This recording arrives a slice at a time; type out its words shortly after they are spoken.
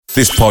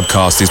This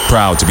podcast is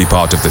proud to be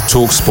part of the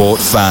TalkSport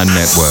Fan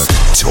Network.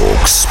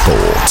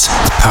 TalkSport.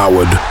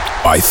 Powered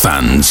by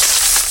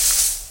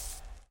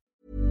fans.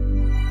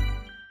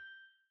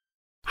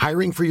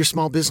 Hiring for your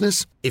small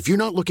business? If you're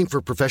not looking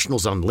for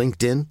professionals on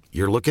LinkedIn,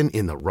 you're looking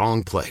in the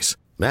wrong place.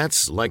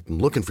 That's like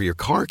looking for your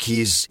car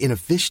keys in a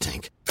fish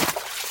tank.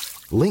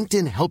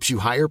 LinkedIn helps you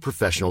hire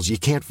professionals you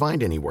can't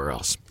find anywhere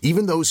else,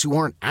 even those who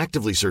aren't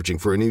actively searching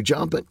for a new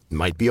job but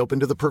might be open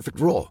to the perfect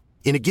role.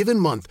 In a given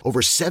month,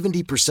 over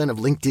 70% of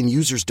LinkedIn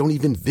users don't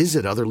even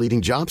visit other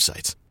leading job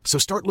sites. So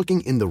start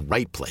looking in the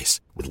right place.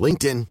 With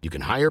LinkedIn, you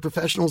can hire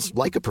professionals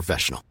like a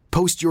professional.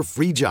 Post your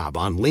free job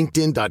on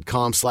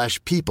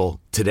linkedin.com/people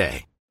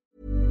today.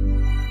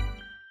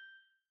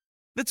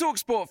 The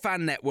TalkSport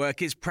Fan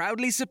Network is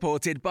proudly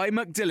supported by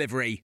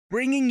McDelivery,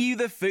 bringing you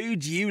the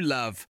food you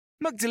love.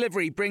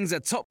 McDelivery brings a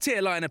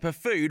top-tier lineup of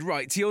food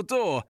right to your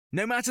door.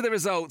 No matter the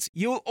result,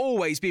 you'll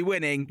always be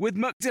winning with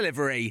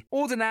McDelivery.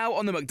 Order now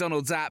on the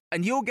McDonald's app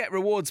and you'll get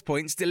rewards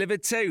points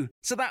delivered too.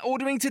 So that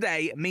ordering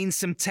today means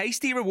some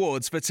tasty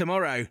rewards for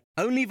tomorrow.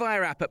 Only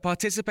via app at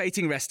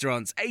participating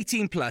restaurants.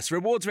 18 plus.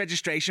 Rewards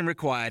registration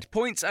required.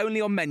 Points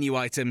only on menu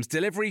items.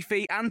 Delivery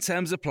fee and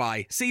terms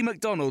apply. See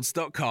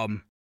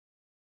mcdonalds.com.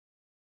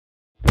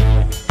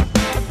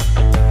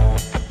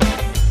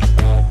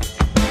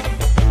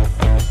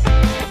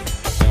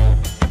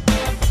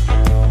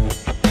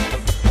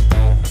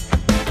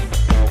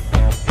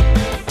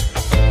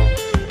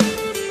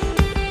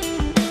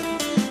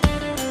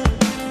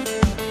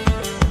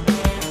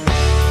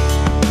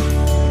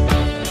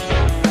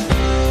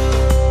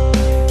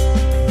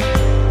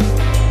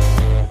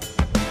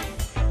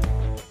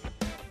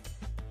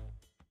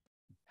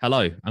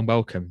 Hello and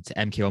welcome to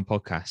MK1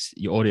 Podcast,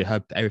 your audio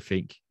hub for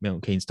everything Milton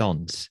Keynes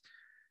Dons.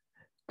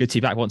 Good to be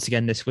back once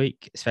again this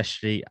week,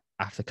 especially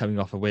after coming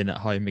off a win at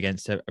home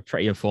against a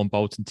pretty informed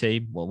Bolton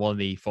team, one of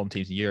the formed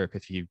teams in Europe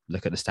if you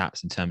look at the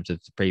stats in terms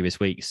of the previous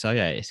weeks. So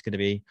yeah, it's going to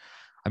be,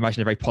 I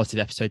imagine, a very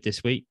positive episode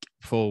this week.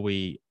 Before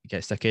we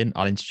get stuck in,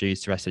 I'll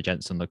introduce the rest of the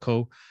gents on the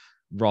call.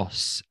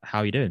 Ross,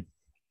 how are you doing?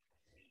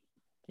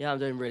 Yeah, I'm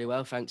doing really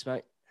well. Thanks,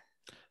 mate.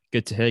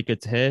 Good to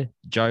hear.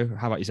 Joe,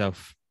 how about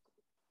yourself?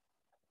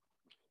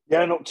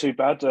 Yeah, not too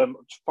bad.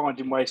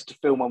 Finding ways to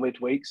film on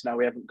midweeks. Now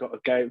we haven't got a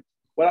game.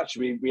 Well,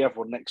 actually, we have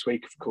one next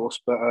week, of course.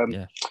 But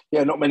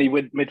yeah, not many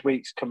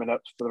midweeks coming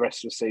up for the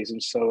rest of the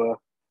season. So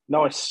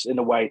nice in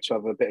a way to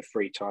have a bit of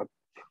free time.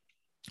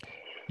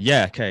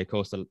 Yeah, okay. Of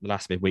course, the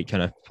last midweek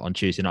kind of on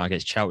Tuesday night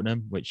against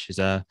Cheltenham, which is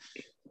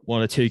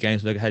one of the two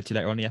games we'll look ahead to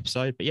later on in the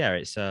episode. But yeah,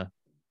 it's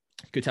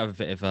good to have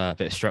a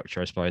bit of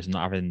structure, I suppose, and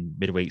not having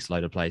midweeks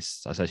load of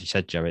place. As you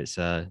said, Joe, it's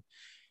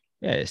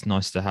it's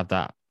nice to have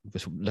that.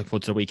 Just look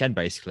forward to the weekend,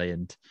 basically.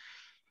 And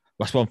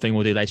that's one thing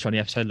we'll do later on in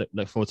the episode.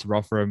 Look forward to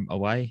Rotherham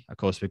away. Of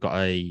course, we've got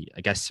a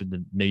guest from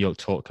the New York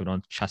Talk coming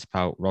on to chat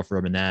about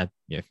Rotherham and their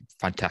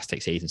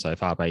fantastic season so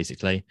far,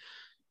 basically.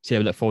 So yeah,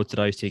 we look forward to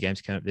those two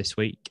games coming up this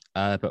week.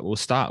 But we'll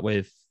start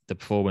with the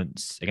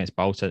performance against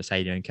Bolton at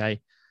Stadium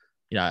K.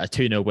 A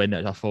 2-0 win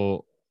that I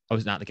thought, I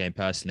wasn't at the game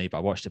personally, but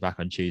I watched it back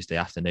on Tuesday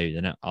afternoon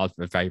and I was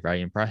very,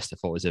 very impressed. I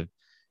thought it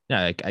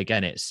was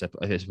again, it's a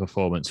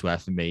performance where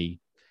for me,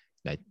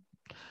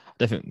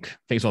 I think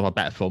it's one of our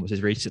better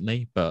performances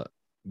recently, but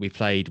we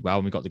played well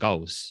and we got the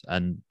goals.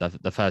 And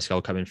the first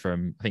goal coming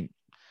from, I think,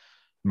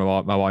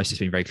 my wife's just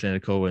been very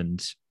clinical and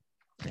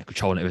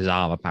controlling it with his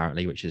arm,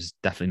 apparently, which is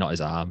definitely not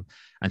his arm.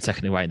 And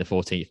secondly, away in the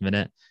 14th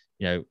minute,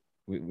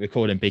 we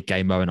called him Big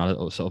Game Mo, and I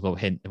sort of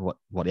hint of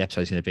what the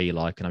episode's going to be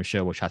like. And I'm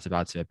sure we'll chat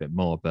about it a bit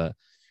more. But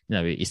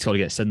he scored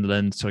against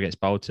Sunderland, scored against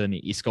Bolton.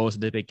 He scores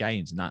in the big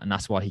games, and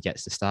that's why he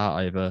gets to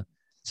start over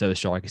the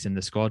strikers in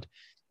the squad.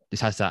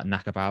 Just has that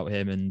knack about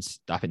him, and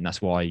I think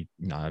that's why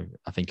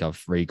I think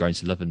I've really grown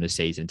to love him this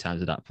season in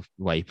terms of that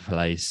way he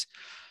plays.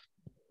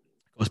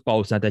 Of course,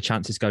 Bolton had their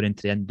chances going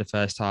into the end of the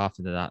first half,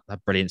 and that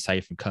brilliant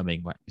save from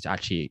Cumming, which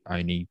actually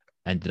only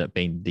ended up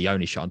being the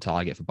only shot on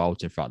target for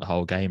Bolton throughout the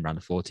whole game around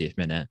the 40th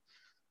minute,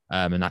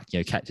 and that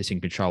kept us in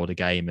control of the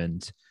game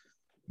and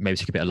maybe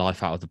took a bit of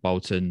life out of the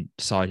Bolton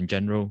side in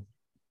general.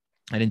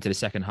 And into the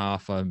second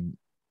half,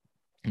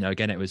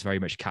 again it was very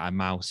much cat and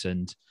mouse,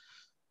 and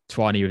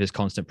Twiney with his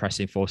constant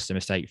pressing forced a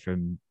mistake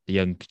from the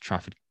young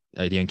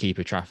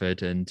keeper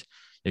Trafford, and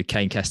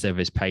Kane Kester with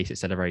his pace,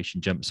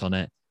 acceleration, jumps on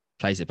it,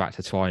 plays it back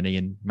to Twiney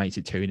and makes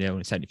it 2-0 in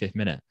the 75th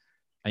minute.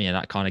 And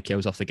that kind of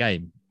kills off the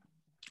game.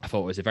 I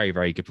thought it was a very,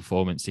 very good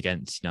performance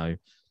against, I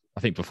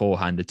think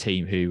beforehand, a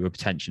team who were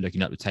potentially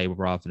looking up the table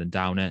rather than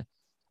down it.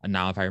 And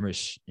now very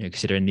much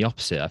considering the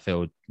opposite. I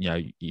feel,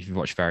 if you've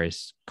watched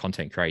various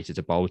content creators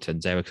of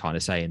Bolton's, they were kind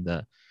of saying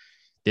that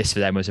this for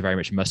them was a very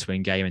much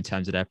must-win game in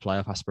terms of their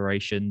playoff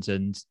aspirations,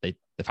 and the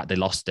fact they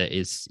lost it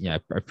is, a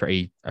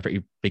pretty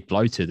big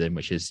blow to them,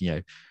 which is,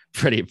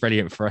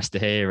 brilliant for us to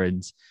hear.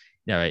 And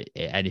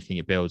anything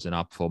it builds on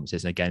our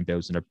performances, and again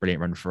builds on a brilliant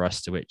run for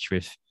us, to which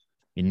we've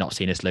not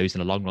seen us lose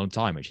in a long, long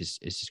time, which is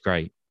just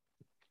great.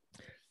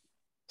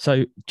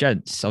 So,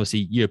 gents, obviously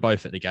you were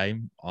both at the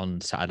game on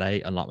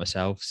Saturday, unlike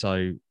myself.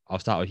 So I'll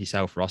start with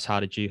yourself, Ross. How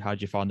did you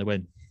find the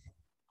win?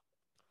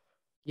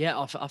 Yeah,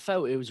 I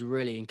felt it was a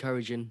really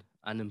encouraging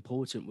and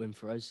important win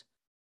for us.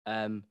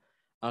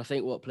 I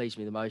think what pleased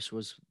me the most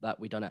was that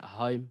we done it at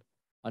home.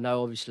 I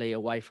know, obviously,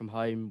 away from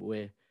home,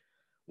 we're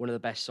one of the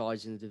best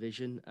sides in the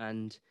division,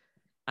 and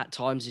at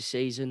times this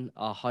season,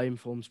 our home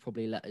form's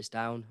probably let us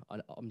down.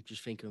 I'm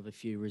just thinking of a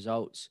few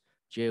results,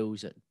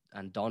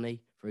 and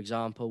Donny, for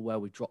example, where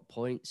we dropped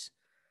points,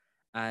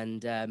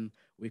 and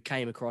we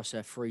came across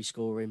a free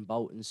scoring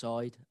Bolton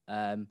side.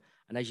 And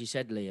as you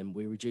said, Liam,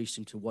 we reduced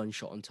them to one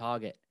shot on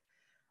target.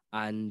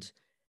 And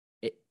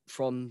it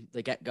from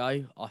the get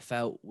go, I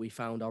felt we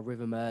found our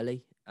rhythm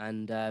early,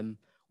 and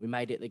we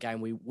made it the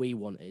game we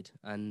wanted,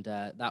 and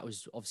that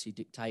was obviously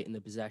dictating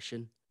the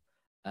possession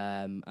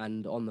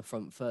and on the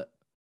front foot,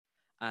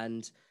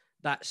 and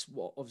that's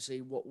what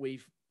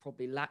we've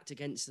probably lacked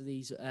against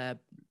these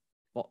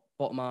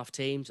bottom half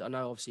teams. I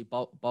know obviously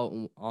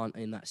Bolton aren't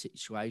in that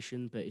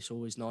situation, but it's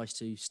always nice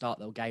to start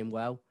their game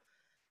well.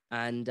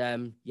 And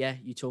yeah,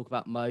 you talk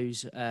about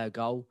Mo's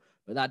goal,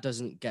 but that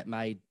doesn't get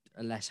made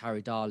unless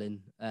Harry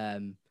Darling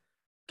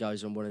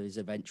goes on one of his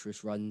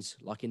adventurous runs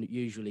like he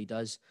usually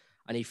does,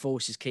 and he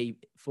forces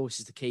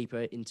the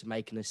keeper into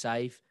making a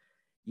save.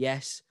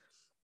 Yes,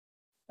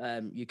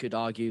 you could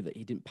argue that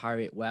he didn't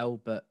parry it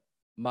well, but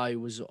Mo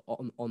was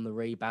on the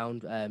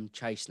rebound,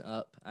 chasing it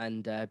up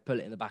and put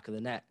it in the back of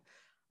the net,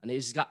 and it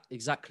was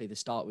exactly the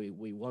start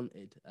we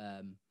wanted.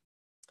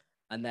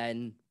 And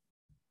then,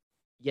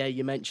 yeah,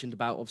 you mentioned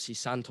about obviously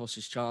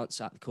Santos's chance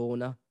at the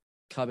corner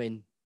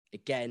coming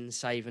again,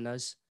 saving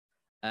us,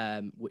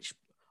 which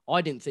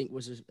I didn't think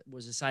was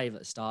a save at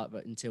the start,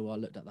 but until I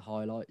looked at the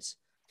highlights,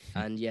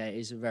 and yeah, it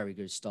is a very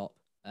good stop.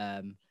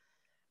 And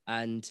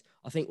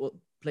I think what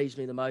pleased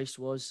me the most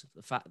was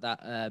the fact that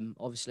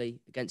obviously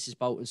against this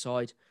Bolton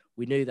side,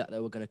 we knew that they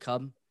were going to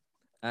come,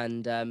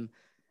 and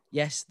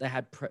yes, they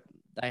had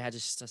a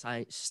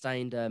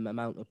sustained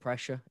amount of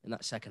pressure in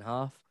that second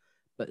half,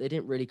 but they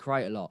didn't really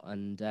create a lot,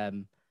 and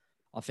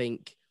I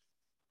think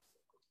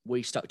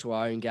we stuck to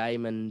our own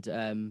game,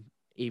 and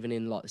even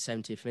in like the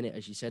 70th minute,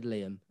 as you said,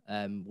 Liam,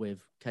 with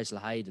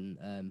Kesler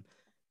Hayden,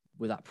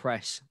 with that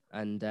press,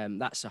 and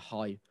that's a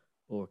high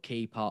or a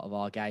key part of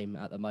our game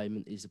at the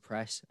moment is the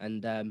press.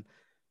 And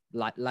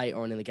like later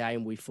on in the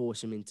game, we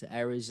force him into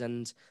errors,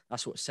 and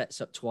that's what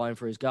sets up Twine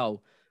for his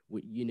goal.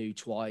 You knew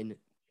Twine,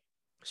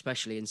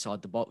 especially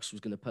inside the box, was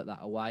going to put that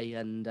away,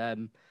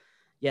 and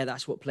yeah,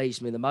 that's what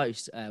pleased me the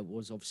most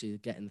was obviously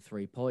getting the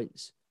 3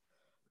 points.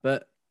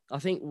 But I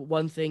think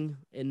one thing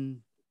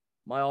in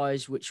my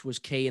eyes, which was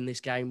key in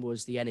this game,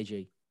 was the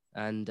energy,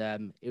 and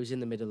it was in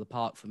the middle of the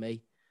park for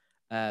me.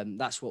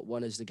 That's what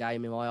won us the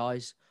game in my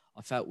eyes.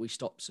 I felt we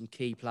stopped some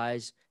key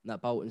players in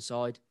that Bolton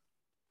side.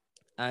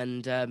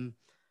 And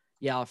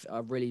yeah, I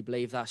really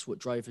believe that's what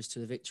drove us to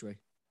the victory.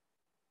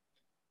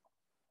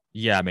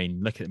 Yeah, I mean,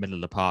 look at the middle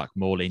of the park,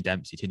 Morley and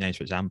Dempsey, two names,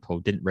 for example,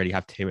 didn't really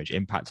have too much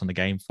impact on the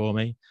game for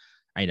me.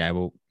 And,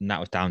 well, and that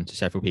was down to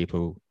several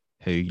people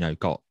who,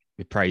 got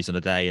with praise on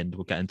the day, and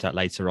we'll get into that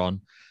later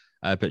on.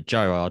 But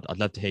Joe, I'd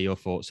love to hear your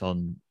thoughts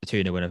on the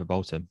 2-0 win over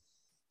Bolton.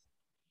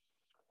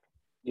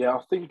 Yeah,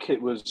 I think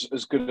it was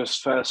as good as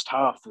first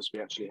half as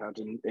we actually had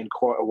in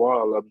quite a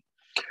while.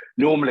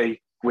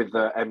 Normally with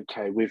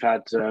MK, we've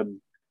had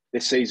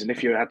this season,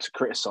 if you had to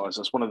criticise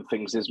us, one of the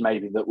things is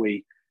maybe that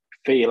we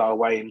feel our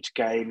way into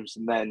games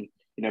and then,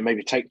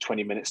 maybe take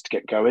 20 minutes to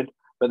get going.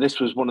 But this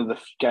was one of the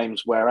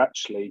games where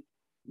actually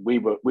we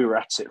were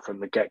at it from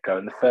the get-go.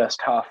 In the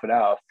first half an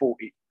hour,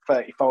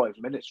 35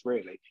 minutes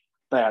really,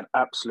 they had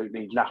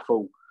absolutely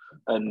naffle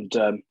and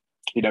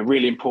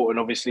really important,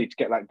 obviously, to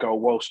get that goal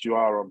whilst you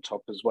are on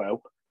top as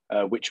well,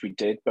 which we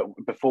did. But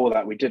before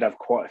that, we did have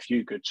quite a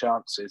few good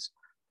chances,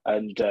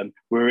 and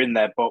we were in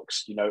their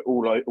box,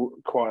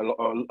 quite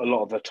a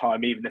lot of the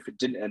time, even if it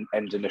didn't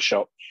end in a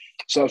shot.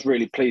 So I was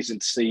really pleasing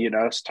to see,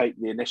 us take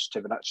the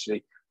initiative and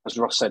actually, as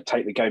Ross said,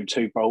 take the game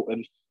to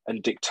Bolton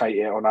and dictate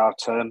it on our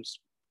terms.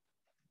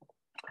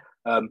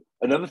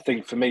 Another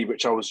thing for me,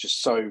 which I was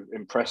just so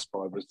impressed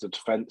by, was the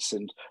defence,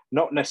 and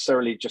not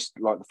necessarily just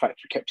like the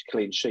fact we kept a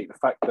clean sheet. The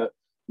fact that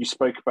you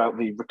spoke about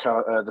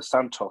the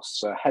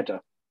Santos header,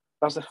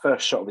 that was the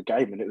first shot of the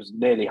game, and it was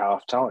nearly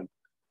half time.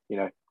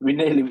 We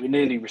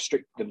nearly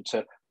restricted them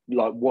to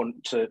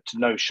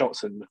no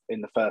shots in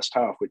the first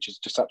half, which is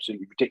just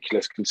absolutely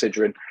ridiculous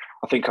considering.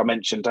 I think I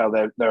mentioned how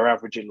they're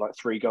averaging like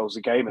 3 goals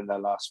a game in their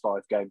last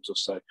 5 games or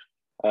so.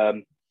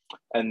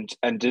 And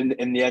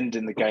in the end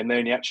in the game, they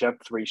only actually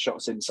had 3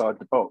 shots inside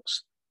the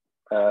box,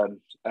 and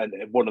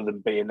one of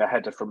them being a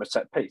header from a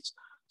set piece.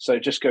 So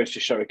it just goes to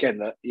show again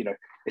that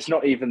it's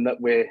not even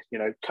that we're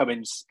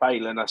coming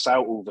bailing us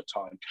out all the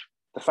time.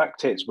 The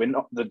fact is, we're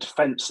not, the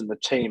defence and the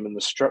team and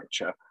the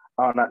structure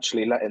aren't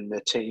actually letting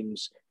the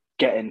teams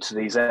get into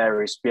these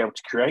areas to be able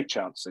to create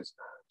chances.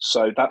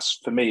 So that's,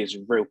 for me, is a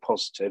real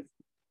positive.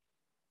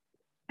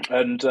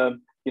 And I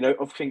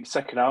think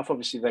second half,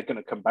 obviously, they're going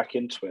to come back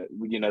into it.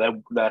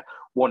 They're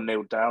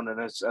 1-0 down,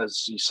 and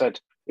as you said,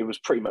 it was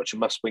pretty much a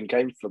must-win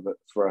game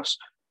for us.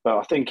 But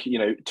I think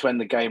to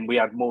end the game, we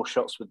had more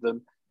shots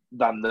than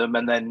them,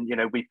 and then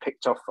we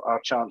picked off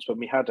our chance when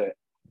we had it.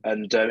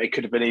 And it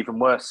could have been even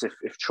worse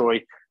if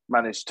Troy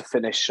managed to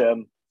finish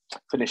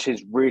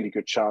his really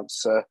good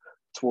chance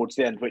towards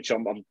the end, which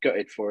I'm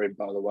gutted for him,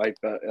 by the way.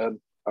 But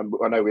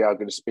I know we are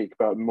going to speak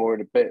about him more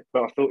in a bit.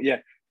 But I thought,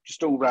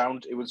 just all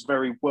round, it was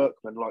very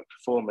workmanlike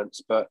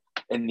performance. But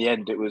in the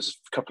end, it was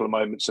a couple of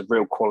moments of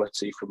real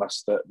quality from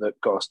us that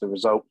got us the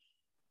result.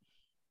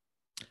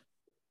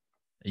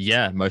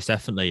 Yeah, most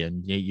definitely.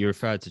 And you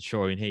referred to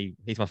Troy, and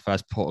he's my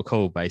first port of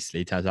call,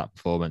 basically, in terms of that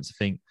performance. I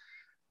think,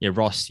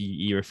 Ross,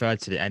 you referred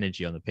to the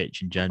energy on the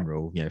pitch in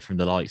general, from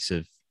the likes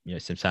of,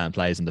 some certain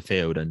players on the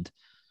field. And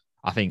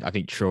I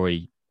think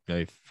Troy,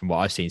 from what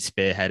I've seen,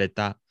 spearheaded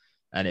that.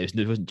 And it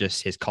wasn't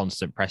just his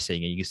constant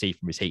pressing. And you can see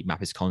from his heat map,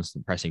 his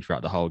constant pressing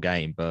throughout the whole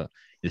game. But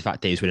the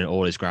fact that he's winning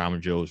all his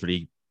ground duels,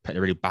 really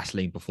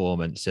battling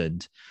performance.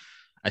 And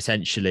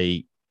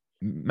essentially,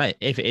 mate,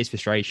 if it is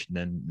frustration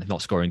and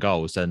not scoring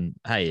goals, then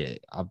hey,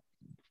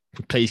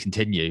 please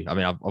continue. I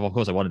mean, of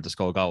course, I wanted to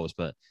score goals,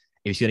 but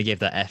if he's going to give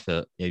that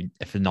effort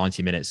for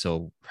 90 minutes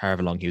or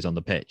however long he was on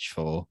the pitch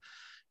for,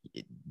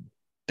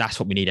 that's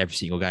what we need every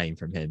single game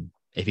from him.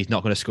 If he's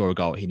not going to score a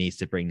goal, he needs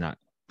to bring that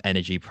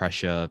energy,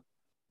 pressure,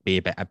 be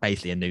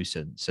basically a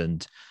nuisance.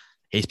 And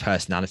his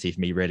personality for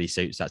me really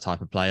suits that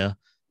type of player.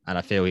 And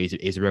I feel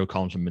he's a real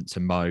compliment to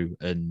Mo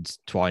and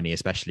Twiney,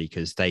 especially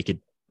because they could,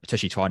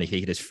 especially Twiney, he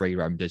could just free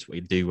roam, does what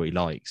he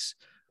likes,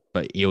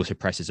 but he also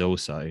presses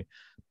also.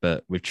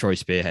 But with Troy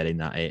spearheading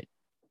that,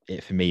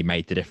 it for me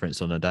made the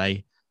difference on the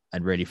day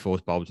and really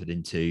forced Bolton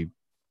into,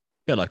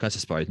 a bit like us, I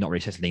suppose, not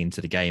really settling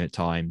into the game at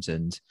times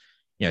and,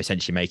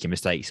 essentially making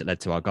mistakes that led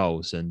to our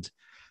goals. And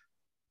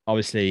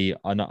obviously,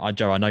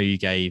 Joe, I know you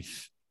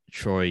gave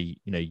Troy,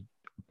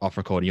 off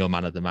recording, your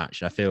man of the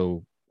match. And I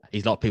feel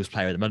he's a lot of people's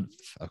player of the month,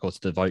 of course,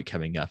 the vote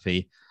coming up. I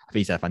think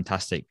he's had a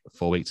fantastic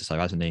 4 weeks or so,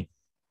 hasn't he?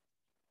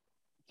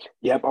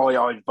 Yeah,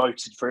 I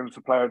voted for him for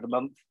player of the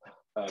month.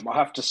 I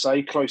have to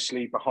say,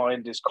 closely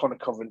behind is Connor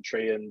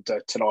Coventry and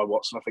Tanai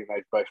Watson. I think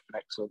they've both been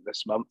excellent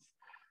this month.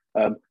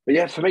 But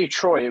yeah, for me,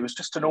 Troy, it was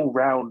just an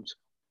all-round.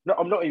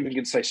 I'm not even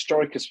going to say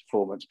striker's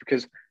performance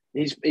because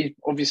he's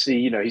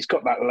obviously, he's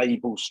got that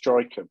label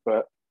striker.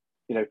 But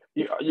you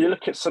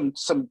look at some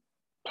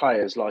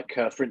players like,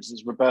 for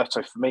instance,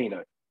 Roberto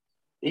Firmino.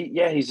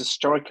 He's a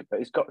striker, but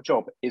his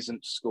job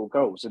isn't to score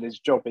goals, and his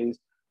job is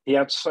he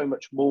adds so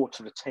much more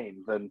to the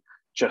team than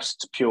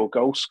just pure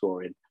goal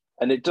scoring.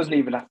 And it doesn't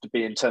even have to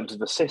be in terms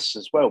of assists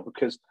as well,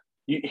 because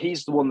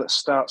he's the one that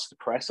starts the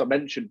press. I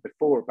mentioned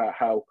before about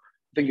how,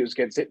 I think it was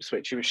against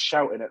Ipswich, he was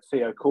shouting at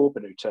Theo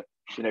Corbinu to,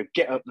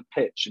 get up the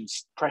pitch and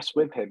press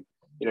with him.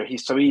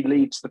 So he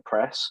leads the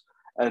press,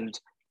 and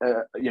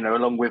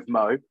along with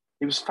Mo,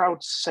 he was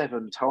fouled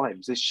 7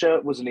 times. His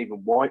shirt wasn't even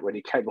white when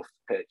he came off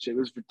the pitch. It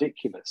was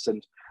ridiculous,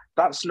 and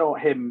that's not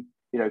him,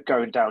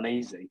 going down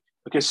easy,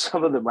 because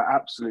some of them were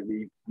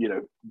absolutely,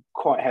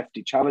 quite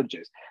hefty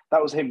challenges.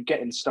 That was him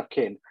getting stuck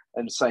in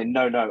and saying,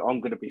 no,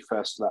 I'm going to be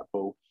first to that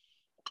ball,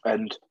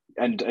 and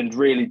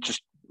really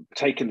just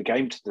taking the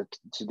game to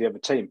the other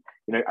team.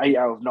 8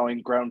 out of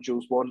 9 ground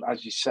duels won,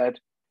 as you said.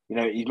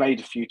 He made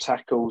a few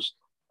tackles,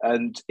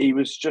 and he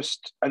was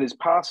just, and his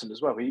passing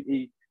as well.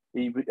 He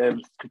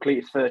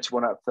completed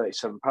 31 out of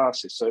 37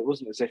 passes, so it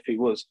wasn't as if he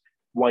was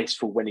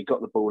wasteful when he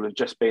got the ball and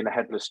just being a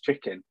headless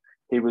chicken.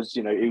 He was,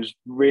 he was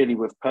really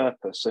with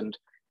purpose, and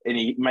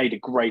he made a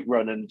great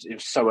run, and he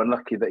was so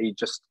unlucky that he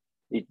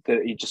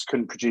just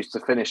couldn't produce the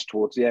finish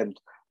towards the end.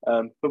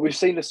 But we've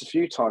seen this a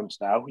few times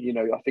now.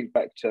 I think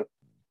back to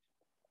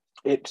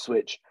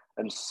Ipswich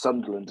and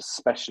Sunderland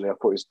especially. I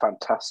thought it was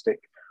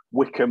fantastic.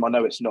 Wickham, I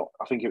know it's not,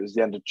 I think it was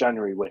the end of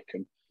January,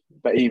 Wickham,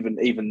 but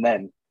even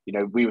then,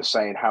 we were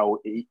saying how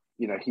he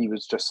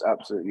was just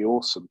absolutely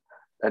awesome.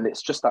 And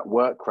it's just that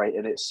work rate,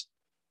 and it's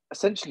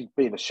essentially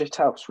being a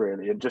shithouse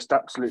really, and just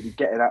absolutely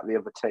getting at the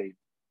other team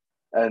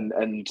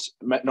and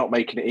not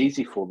making it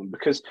easy for them.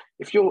 Because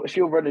if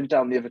you're running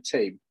down the other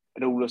team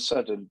and all of a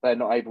sudden they're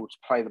not able to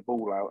play the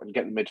ball out and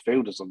get the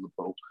midfielders on the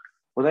ball,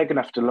 well, they're going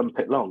to have to lump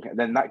it long, and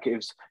then that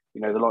gives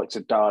the likes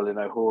of Darlin,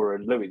 O'Hara,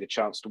 and Louis the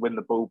chance to win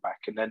the ball back,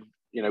 and then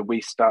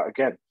we start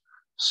again.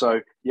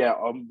 So yeah,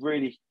 I'm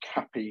really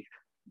happy,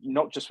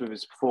 not just with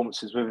his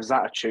performances, with his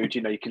attitude.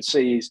 You can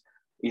see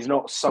he's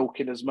not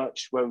sulking as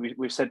much. Where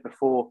we've said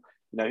before,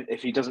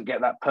 if he doesn't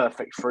get that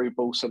perfect through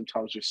ball,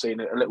 sometimes we've seen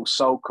a little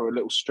sulk or a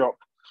little strop.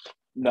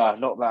 No,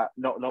 not that.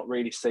 Not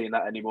really seeing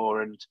that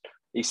anymore. And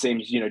he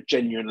seems,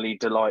 genuinely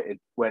delighted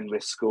when we're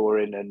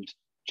scoring, and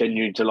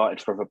genuinely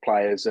delighted for other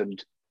players.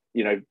 And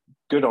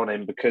good on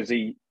him, because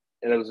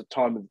there was a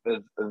time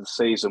of the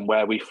season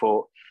where we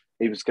thought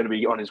he was going to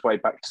be on his way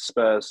back to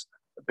Spurs,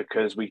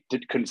 because we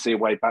couldn't see a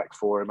way back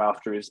for him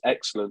after his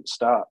excellent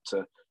start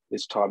to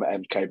his time at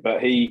MK.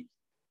 But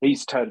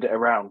he's turned it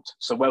around.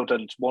 So well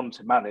done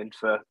to Manning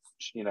for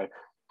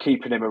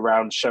keeping him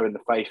around, showing the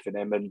faith in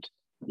him, and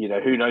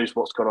who knows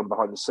what's gone on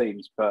behind the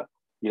scenes. But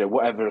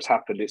whatever has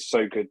happened, it's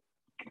so good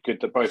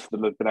that both of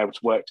them have been able to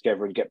work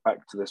together and get back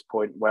to this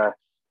point where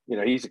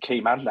he's a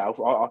key man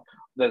now.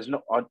 There's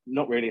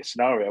not really a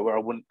scenario where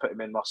I wouldn't put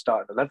him in my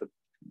starting 11.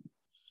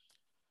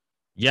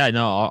 Yeah,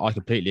 no, I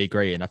completely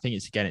agree. And I think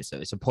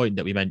it's a point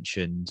that we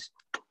mentioned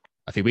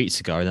a few weeks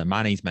ago and that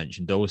Manny's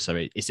mentioned also.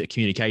 It's a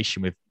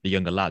communication with the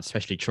younger lads,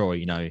 especially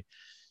Troy.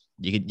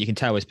 You can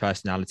tell his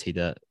personality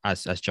that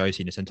as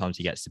Josie, sometimes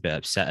he gets a bit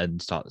upset and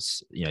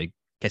starts,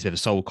 gets a bit of a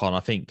soul con.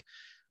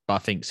 But I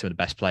think some of the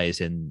best players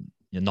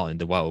not in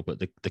the world, but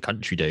the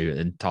country do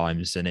in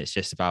times. And it's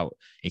just about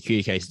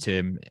communicating to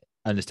him,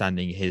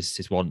 understanding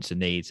his wants and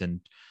needs and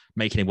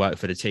making him work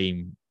for the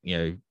team,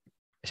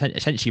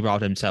 essentially rather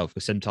than himself,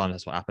 because sometimes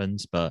that's what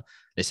happens. But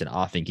listen,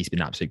 I think he's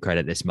been absolute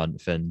credit this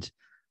month. And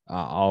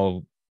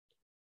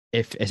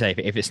if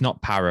it's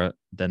not Parrott,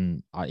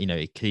 then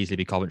it could easily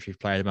be Coventry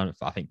player of the month.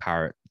 I think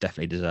Parrott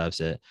definitely deserves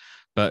it.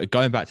 But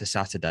going back to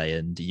Saturday,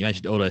 and you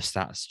mentioned all those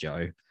stats,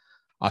 Joe,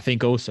 I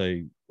think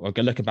also,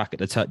 looking back at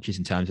the touches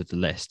in terms of the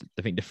list,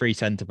 I think the three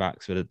centre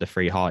backs were the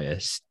three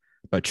highest,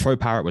 but Troy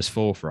Parrott was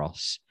 4 for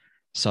us.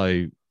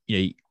 So,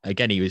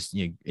 again, he was,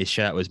 his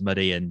shirt was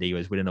muddy and he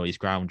was winning all his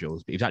ground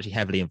duels, but he was actually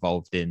heavily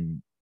involved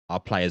in our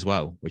play as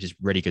well, which is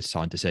really good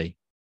sign to see.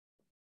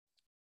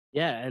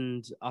 Yeah,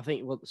 and I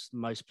think what's the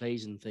most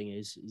pleasing thing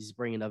is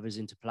bringing others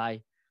into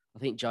play. I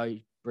think Joe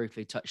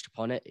briefly touched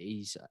upon it.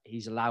 He's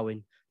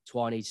allowing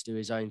Twiney to do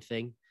his own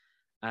thing,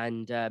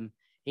 and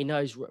he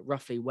knows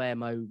roughly where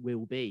Mo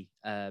will be.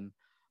 I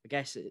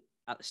guess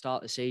at the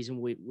start of the season,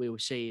 we were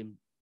seeing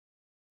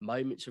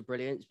moments of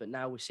brilliance, but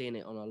now we're seeing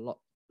it on a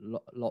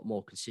lot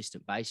more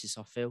consistent basis.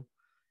 I feel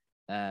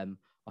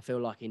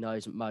like he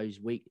knows Mo's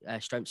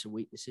strengths and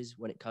weaknesses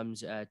when it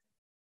comes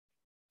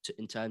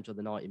in terms of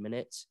the 90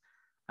 minutes.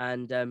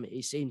 And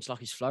it seems like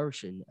he's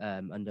flourishing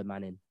under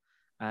Manning.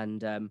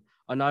 And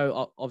I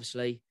know,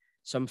 obviously,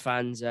 some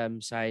fans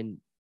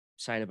saying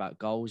about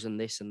goals and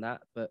this and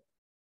that, but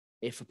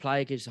if a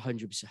player gives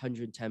 100%,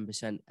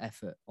 110%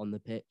 effort on the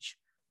pitch,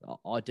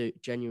 I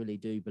genuinely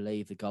do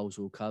believe the goals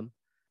will come.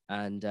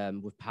 And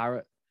with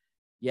Parrott,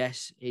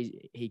 yes,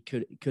 he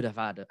could have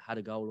had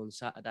a goal on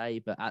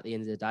Saturday, but at the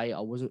end of the day, I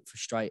wasn't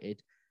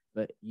frustrated.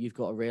 But you've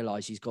got to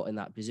realise he's got in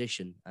that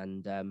position,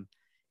 and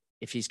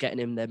if he's getting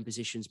in them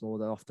positions more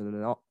than often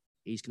than not,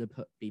 he's going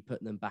to be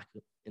putting them back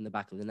in the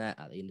back of the net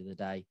at the end of the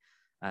day.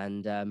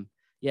 And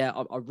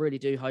I really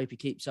do hope he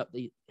keeps up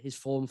his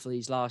form for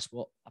these last,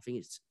 I think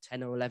it's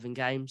 10 or 11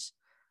 games.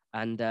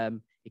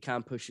 And he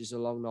can push us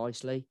along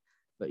nicely.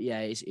 But yeah,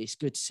 it's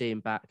good to see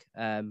him back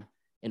in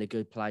a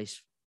good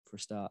place for a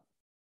start.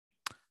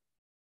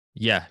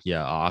 Yeah,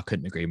 I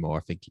couldn't agree more.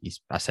 I think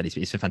he's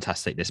been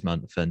fantastic this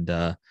month, and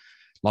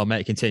long may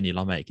it continue.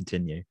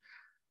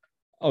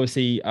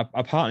 Obviously,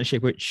 a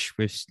partnership which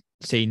we've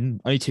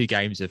seen only 2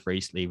 games of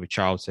recently with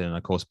Charlton and,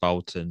 of course,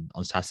 Bolton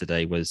on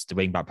Saturday was the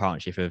wing-back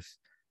partnership of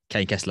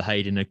Kane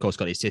Kessler-Hayden, of course,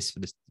 got the assist for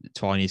the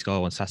Twiney's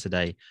goal on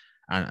Saturday,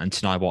 and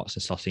Tanai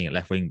Watson slotting at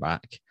left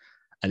wing-back.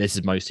 And this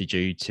is mostly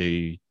due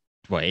to,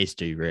 it is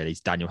due really,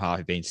 to Daniel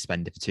Harvey being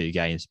suspended for 2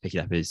 games, picking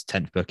up his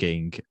 10th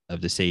booking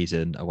of the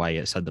season away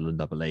at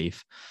Sunderland, I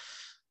believe.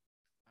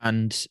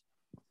 And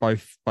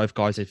both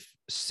guys have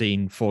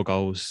seen 4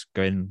 goals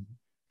going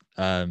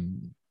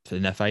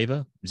in their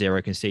favour,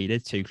 0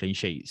 conceded, 2 clean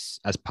sheets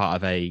as part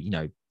of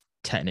a,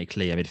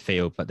 technically a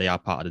midfield, but they are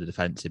part of the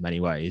defence in many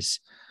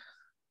ways.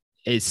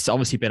 It's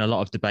obviously been a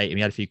lot of debate, and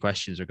we had a few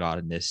questions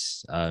regarding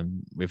this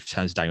with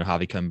terms of Daniel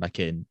Harvey coming back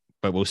in.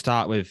 But we'll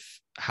start with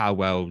how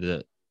well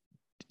that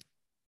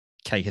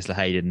Kane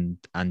Kessler-Hayden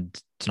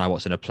and Tanai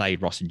Watson have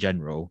played Ross in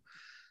general.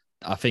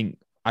 I think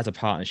as a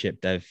partnership,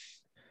 they've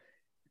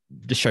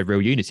just showed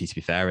real unity, to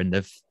be fair, and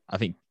I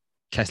think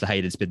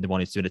Kessler-Hayden's been the one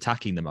who's been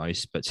attacking the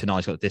most, but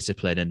Tanai's got the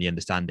discipline and the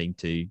understanding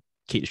to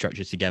keep the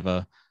structures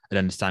together and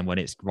understand when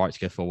it's right to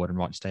go forward and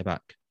right to stay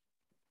back.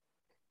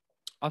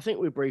 I think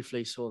we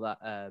briefly saw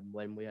that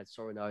when we had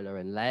Sorinola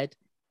and Laird.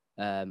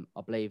 I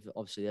believe,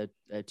 obviously,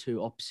 they're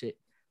 2 opposite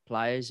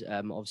players.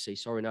 Obviously,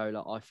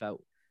 Sorinola, I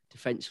felt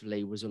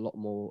defensively was a lot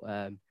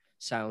more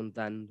sound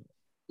than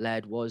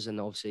Laird was, and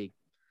obviously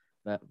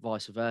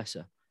vice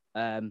versa.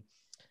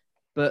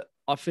 But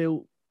I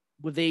feel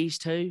with these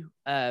 2,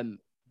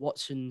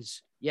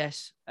 Watson's,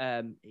 yes,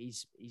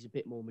 he's a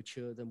bit more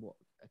mature than what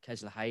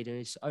Kessler-Hayden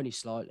is, only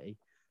slightly,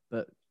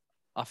 but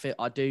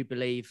I do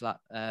believe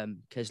that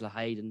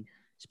Kessler-Hayden,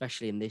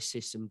 especially in this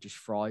system, just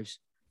thrives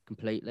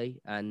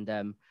completely.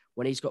 And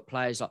when he's got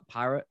players like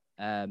Parrott,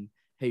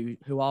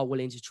 who are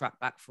willing to track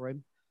back for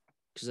him,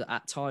 because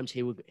at times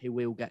he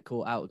will get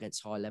caught out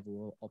against high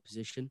level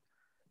opposition.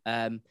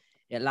 It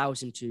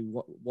allows him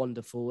to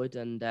wander forward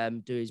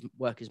and do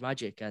his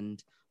magic.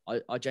 And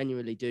I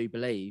genuinely do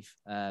believe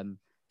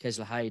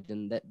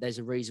Kessler-Hayden, that there's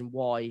a reason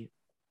why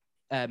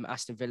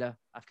Aston Villa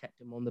have kept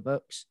him on the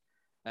books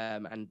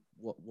and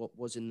what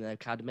was in the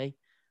academy.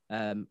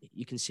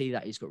 You can see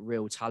that he's got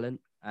real talent,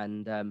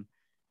 and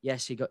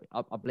yes,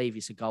 I believe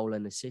it's a goal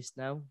and assist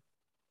now.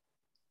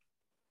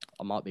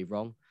 I might be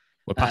wrong.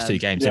 We're past 2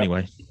 games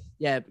anyway.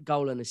 Yeah,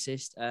 goal and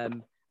assist.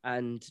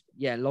 And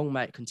yeah, long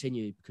may it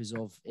continue, because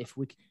of if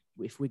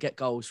we get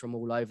goals from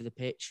all over the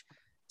pitch,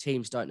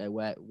 teams don't know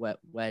where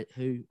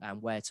who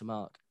and where to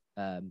mark.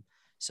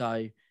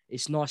 So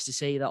it's nice to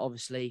see that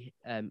obviously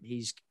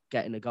he's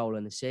getting a goal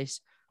and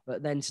assist.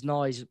 But then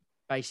Tanai's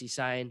basically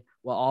saying,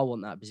 well, I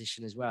want that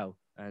position as well.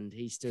 And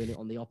he's doing it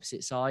on the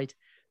opposite side.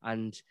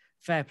 And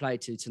fair play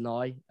to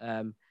Tanai.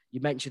 You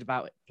mentioned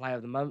about player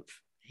of the month.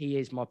 He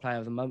is my player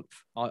of the month.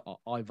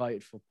 I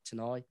voted for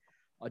Tanai.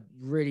 I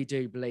really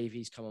do believe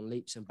he's come on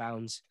leaps and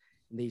bounds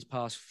in these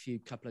past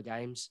couple of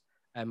games.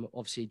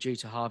 Obviously, due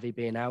to Harvey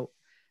being out.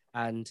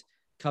 And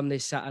come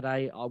this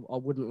Saturday, I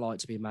wouldn't like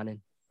to be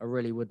Manning. I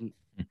really wouldn't,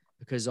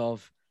 because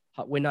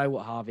we know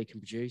what Harvey can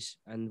produce,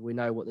 and we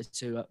know what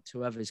the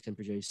two others can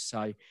produce.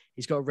 So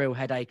he's got a real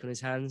headache on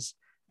his hands,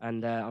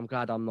 and I'm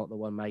glad I'm not the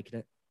one making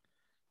it.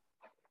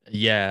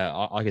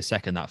 Yeah, I can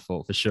second that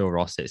thought for sure,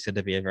 Ross. It's going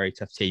to be a very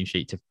tough team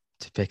sheet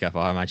to pick up,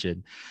 I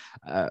imagine.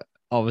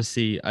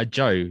 Obviously,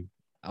 Joe,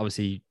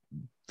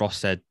 Ross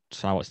said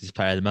Tanai Watson's his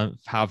player of the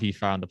month. How have you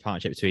found the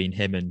partnership between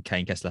him and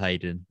Kane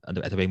Kessler-Hayden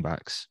at the wing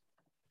backs?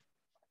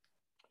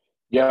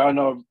 Yeah, I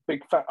know.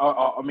 Big fan.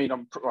 I mean, I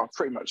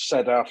pretty much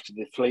said after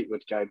the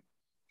Fleetwood game,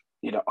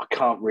 I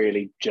can't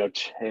really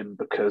judge him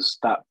because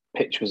that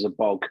pitch was a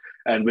bog,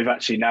 and we've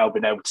actually now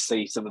been able to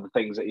see some of the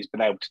things that he's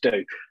been able to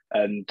do.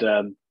 And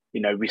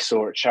we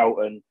saw at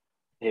Charlton,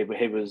 he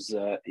was,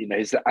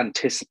 his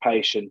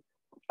anticipation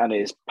and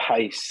his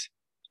pace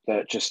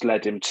that just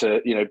led him to,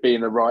 be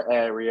in the right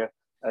area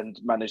and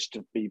managed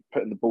to be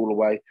putting the ball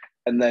away.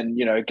 And then,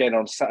 again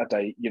on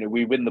Saturday,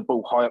 we win the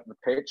ball high up the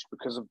pitch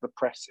because of the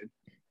pressing.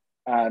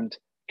 And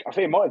I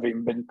think it might have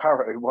even been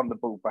Parrott who won the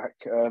ball back.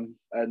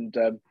 And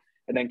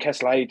then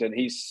Kessler-Hayden,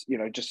 he's,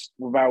 just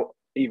without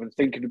even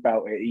thinking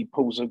about it, he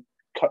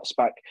cuts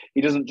back.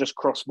 He doesn't just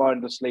cross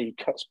mindlessly,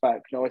 he cuts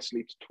back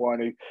nicely to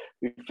Twine,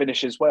 who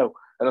finishes well.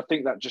 And I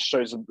think that just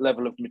shows a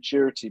level of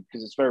maturity,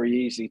 because it's very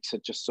easy to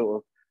just sort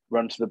of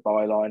run to the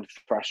byline,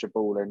 thrash a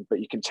ball in. But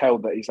you can tell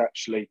that he's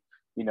actually,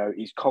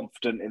 he's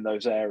confident in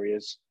those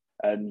areas,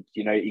 and,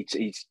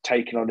 he's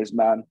taken on his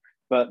man.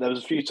 But there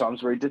was a few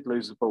times where he did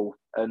lose the ball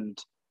and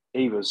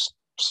he was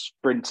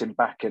sprinting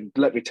back. And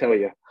let me tell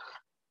you,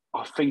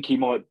 I think he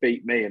might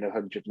beat me in a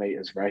 100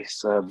 metres race.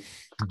 But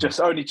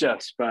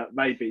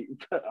maybe.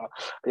 But,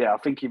 I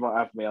think he might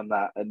have me on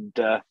that. And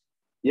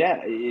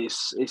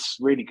it's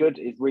really good.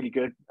 It's really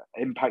good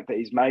impact that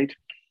he's made.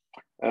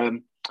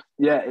 In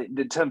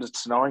terms of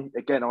Tanai,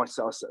 again,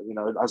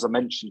 as I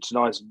mentioned,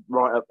 Tanai's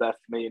right up there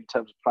for me in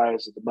terms of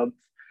players of the month.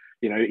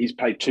 He's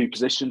played two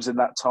positions in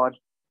that time.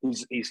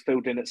 He's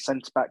filled in at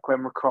centre back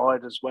when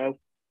required as well.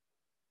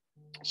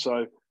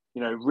 So,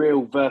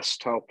 real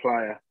versatile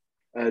player,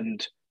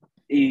 and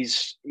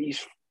he's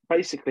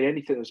basically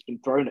anything that's been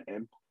thrown at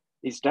him,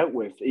 he's dealt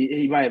with.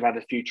 He may have had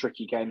a few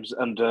tricky games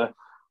under.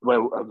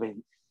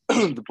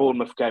 The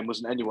Bournemouth game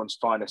wasn't anyone's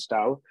finest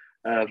hour,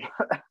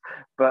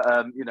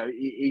 but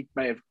he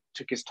may have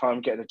took his time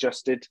getting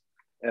adjusted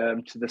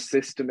to the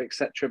system,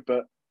 etc.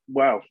 But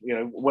wow,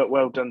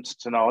 well done to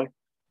Tanai.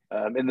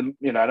 And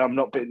I'm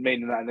not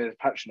meaning that in a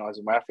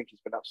patronising way. I think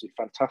he's been absolutely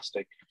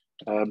fantastic.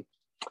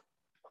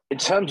 In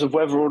terms of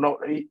whether or not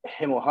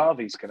him or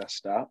Harvey's going to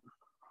start,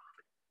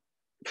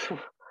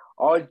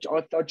 I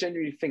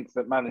genuinely think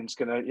that Manning's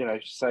going to,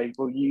 say,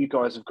 well, you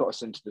guys have got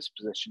us into this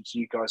position, so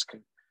you guys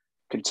can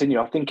continue.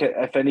 I think,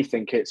 if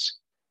anything,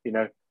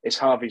 it's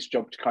Harvey's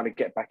job to kind of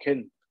get back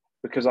in,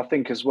 because I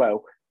think as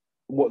well,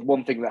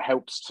 one thing that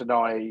helps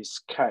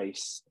Tanai's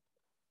case,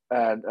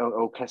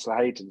 or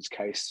Kessler-Hayden's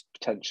case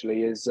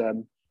potentially, is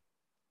the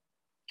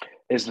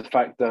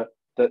fact that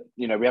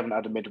we haven't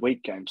had a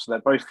midweek game, so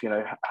they're both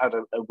had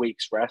a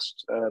week's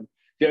rest.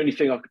 The only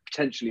thing I could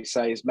potentially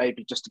say is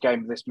maybe just a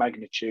game of this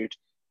magnitude,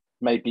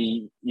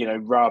 maybe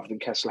rather than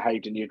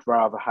Kessler-Hayden, you'd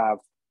rather have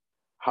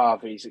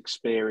Harvey's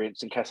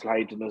experience and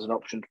Kessler-Hayden as an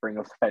option to bring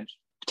off the bench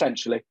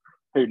potentially.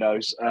 Who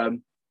knows? I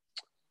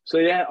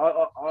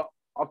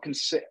can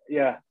see.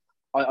 Yeah,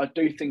 I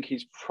do think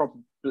he's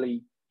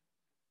probably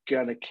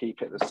going to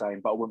keep it the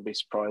same, but I wouldn't be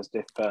surprised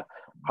if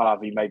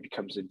Harvey maybe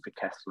comes in for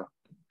Kessler.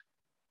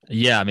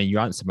 Yeah, I mean, you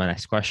answered my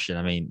next question.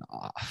 I mean,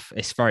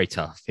 it's very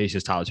tough. It's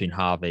just out between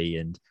Harvey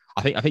and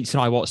I think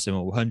Tanai Watson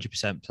will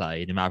 100%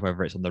 play, no matter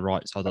whether it's on the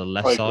right side or the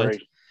left side.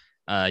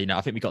 I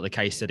think we got the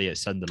case study at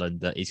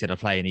Sunderland that he's going to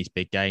play in these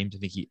big games. I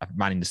think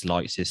Manning just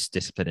likes his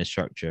discipline and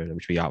structure,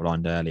 which we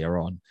outlined earlier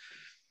on.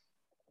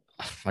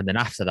 And then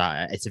after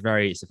that, it's a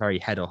very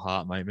head or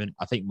heart moment.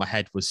 I think my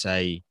head would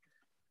say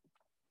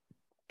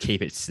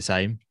keep it the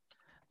same,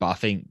 but I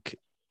think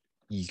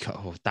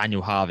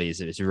Daniel Harvey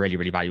is a really,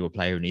 really valuable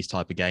player in these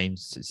type of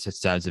games. It's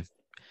just in terms of,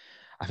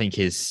 I think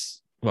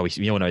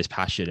we all know his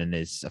passion and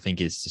his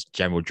just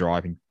general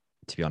driving,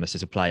 to be honest,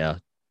 as a player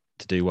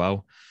to do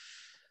well.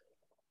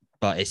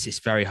 But it's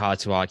very hard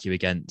to argue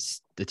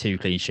against the two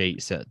clean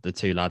sheets that the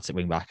two lads at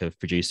wing back have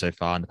produced so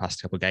far in the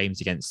past couple of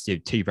games against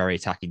two very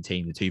attacking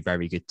teams, the two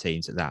very good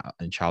teams at that,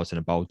 and Charlton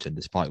and Bolton,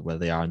 despite where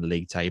they are in the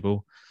league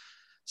table.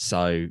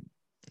 So,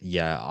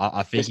 yeah,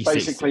 I think it's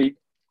basically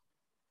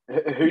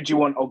who do you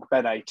want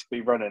Ogbene to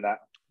be running at?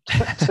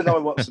 Tanai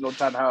Watson or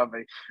Dan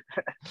Harvey?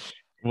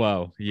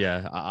 Well,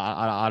 yeah,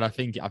 I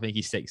think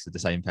he sticks with the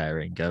same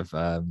pairing of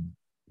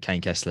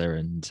Kane Kessler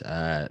and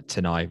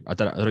Tanai. I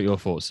don't know what your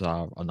thoughts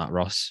are on that,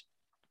 Ross.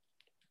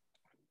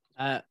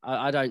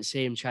 I don't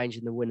see him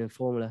changing the winning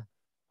formula.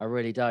 I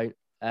really don't.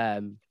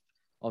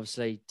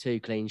 Obviously, 2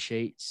 clean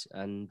sheets,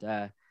 and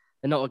they're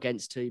not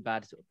against too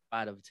bad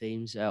other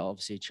teams.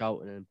 Obviously,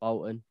 Charlton and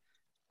Bolton.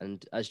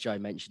 And as Joe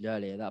mentioned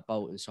earlier, that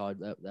Bolton side,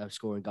 they're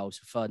scoring goals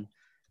for fun.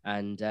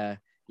 And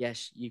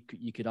yes,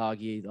 you could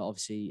argue that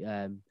obviously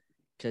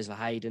Kesler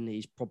Hayden,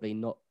 he's probably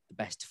not the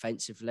best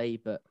defensively,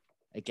 but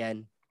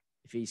again,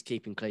 if he's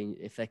keeping clean,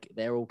 if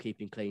they're all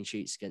keeping clean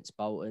sheets against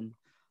Bolton,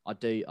 I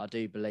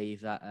do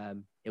believe that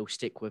he'll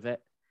stick with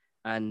it.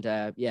 And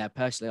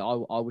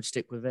personally, I would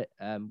stick with it.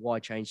 Why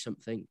change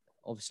something?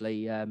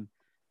 Obviously,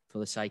 for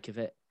the sake of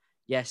it.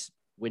 Yes,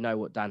 we know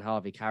what Dan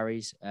Harvey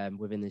carries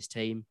within this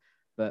team,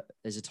 but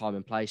there's a time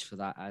and place for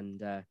that.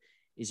 And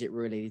is it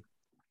really,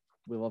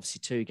 with obviously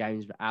 2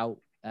 games out?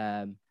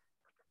 I'm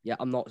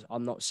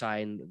not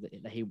saying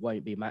that he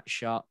won't be match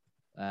sharp,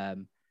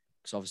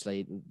 because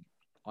obviously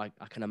I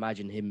can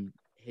imagine him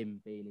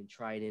being in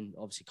training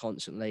obviously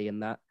constantly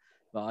and that.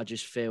 But I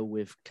just feel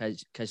with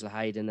Kesler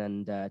Hayden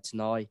and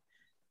Tanai,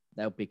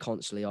 they'll be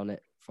constantly on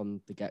it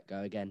from the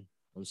get-go again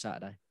on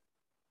Saturday.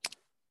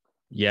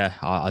 Yeah,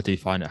 I do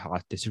find it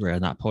hard to disagree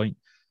on that point.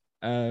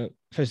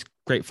 First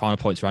great final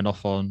point to round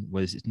off on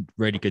was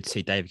really good to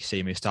see David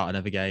Cassimi start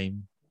another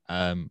game,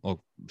 or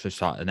to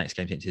start the next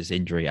game since his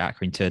injury at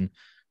Accrington.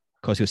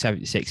 Of course, he was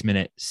 76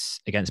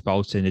 minutes against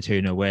Bolton, a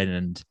 2-0 win.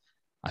 And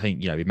I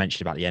think, we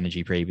mentioned about the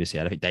energy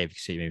previously. I think David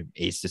Cassimi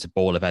is just a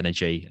ball of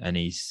energy, and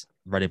he's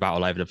running about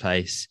all over the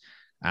place.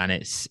 And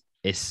it's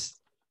just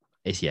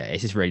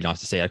really nice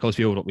to see. Of course,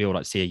 we all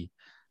like to see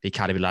the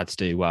academy lads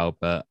do well,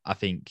 but I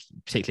think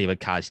particularly with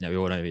Kaz, we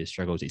all know his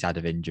struggles. He's had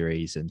of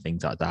injuries and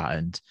things like that,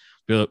 and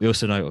we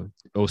also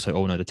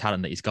all know the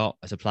talent that he's got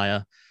as a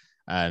player.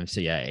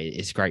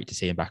 It's great to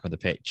see him back on the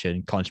pitch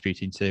and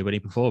contributing to a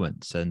winning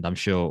performance. And I'm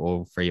sure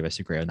all 3 of us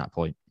agree on that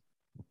point.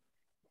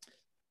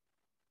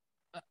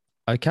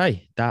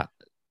 Okay, that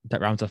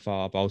rounds off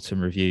our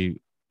Bolton review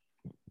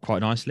quite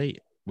nicely.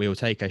 We will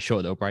take a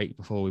short little break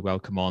before we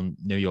welcome on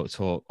New York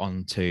Talk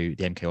onto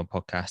the MK1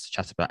 podcast to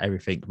chat about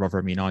everything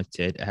Rotherham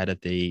United ahead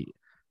of the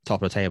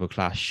top of the table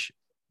clash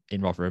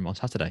in Rotherham on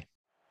Saturday.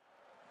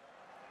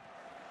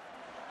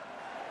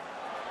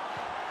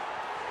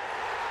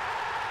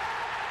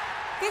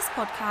 This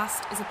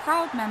podcast is a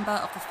proud member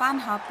of the Fan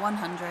Hub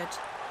 100.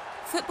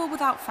 Football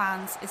without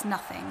fans is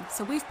nothing,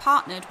 so we've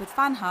partnered with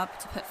Fan Hub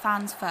to put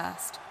fans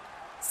first.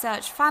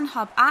 Search Fan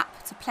Hub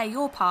app to play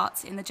your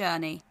part in the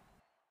journey.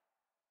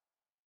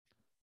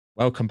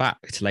 Welcome back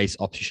to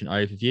latest opposition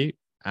overview.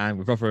 And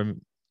with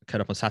Rotherham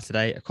coming up on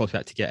Saturday, of course, we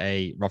had to get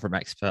a Rotherham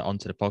expert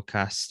onto the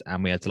podcast,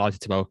 and we are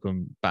delighted to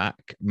welcome back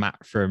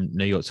Matt from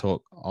New York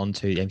Talk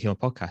onto the MK1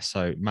 podcast.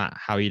 So, Matt,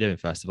 how are you doing,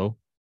 first of all?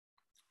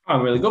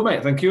 I'm really good,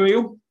 mate. Thank you. Are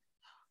you?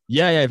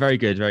 Yeah, very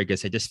good, very good.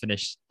 So just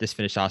finished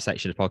our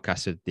section of the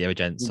podcast with the other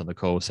gents on the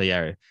call. So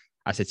yeah,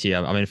 I said to you,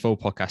 I'm in full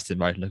podcasting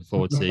mode. Looking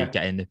forward to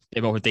getting a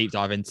bit more of a deep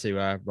dive into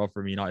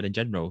Rotherham United in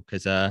general,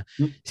 because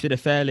it's been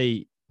it's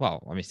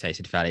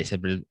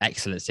been an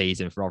excellent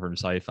season for Rotherham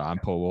so far,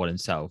 and Paul Ward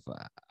himself.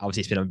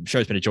 Obviously, I'm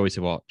sure it's been a joy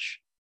to watch.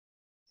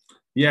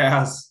 Yeah, it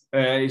has.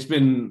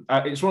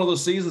 It's one of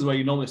those seasons where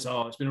you normally say,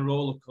 it's been a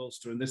roller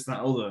coaster and this,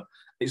 that, other.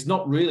 It's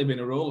not really been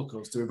a roller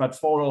coaster. We've had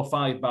 4 or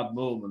 5 bad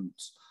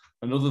moments.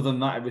 And other than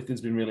that, everything's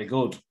been really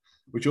good,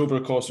 which over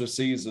the course of a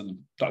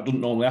season, that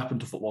doesn't normally happen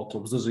to football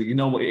clubs, does it? You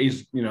know what it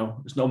is,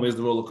 it's normally is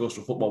the roller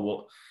coaster of football,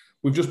 but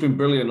we've just been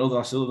brilliant.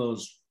 Other than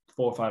those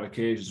 4 or 5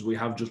 occasions, we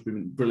have just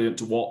been brilliant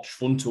to watch,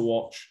 fun to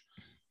watch,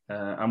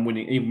 and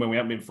winning. Even when we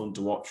haven't been fun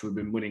to watch, we've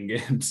been winning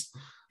games.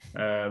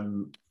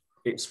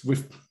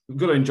 We've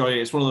got to enjoy it.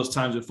 It's one of those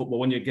times with football,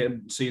 when you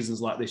get seasons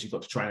like this, you've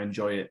got to try and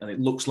enjoy it, and it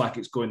looks like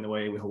it's going the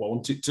way we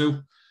want it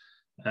to.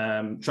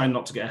 Trying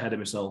not to get ahead of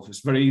myself.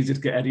 It's very easy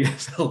to get ahead of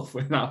yourself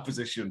in that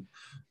position.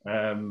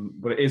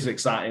 But it is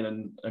exciting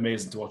and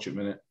amazing to watch at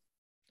the minute.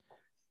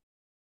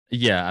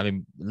 Yeah, I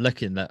mean,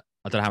 looking at,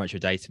 I don't know how much of a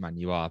data man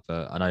you are,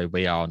 but I know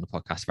we are on the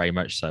podcast very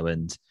much so.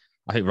 And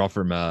I think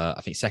Rotherham,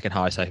 second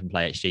highest open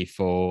play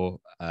XG4,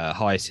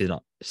 highest in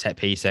set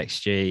piece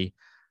XG,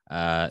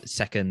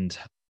 second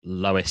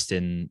lowest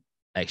in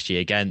XG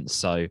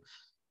against. So,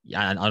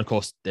 and of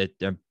course, they're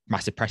a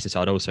massive pressure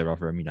side also,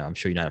 Rotherham. I'm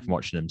sure you know that from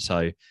watching them.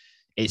 So,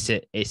 it's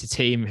a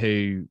team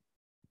who,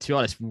 to be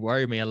honest,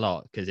 worry me a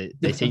lot, because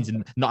they seem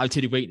to not have too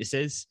many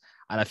weaknesses.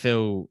 And I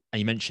feel, and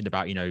you mentioned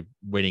about,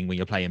 winning when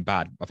you're playing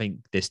bad. I think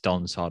this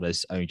Don side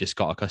has only just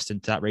got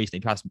accustomed to that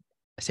recently, past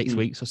 6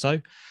 weeks or so.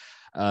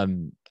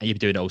 And you've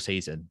been doing it all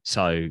season.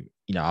 So,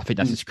 I think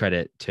that's just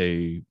credit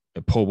to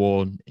Paul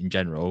Warne in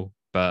general,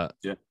 but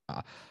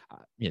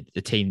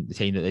the team that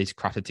he's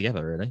crafted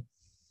together, really.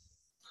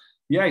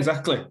 Yeah,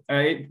 exactly.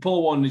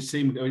 Paul Warne and his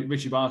team,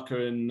 Richie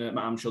Barker and Matt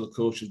Amshaw, the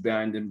coaches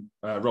behind him.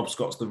 Rob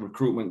Scott's the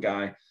recruitment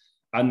guy,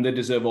 and they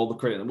deserve all the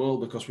credit in the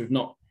world, because we've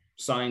not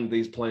signed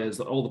these players.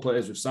 All the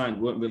players we've signed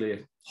weren't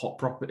really hot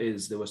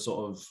properties. They were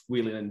sort of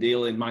wheeling and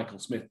dealing. Michael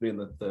Smith being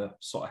the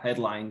sort of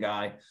headline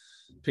guy,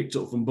 picked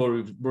up from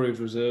Bury's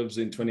reserves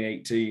in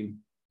 2018,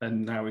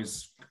 and now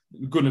he's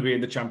going to be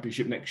in the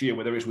Championship next year.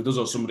 Whether it's with us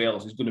or somebody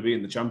else, he's going to be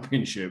in the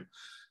Championship.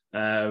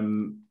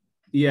 Every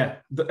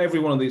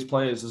one of these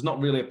players, there's not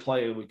really a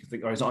player we can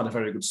think, he's not had a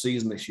very good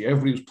season this year.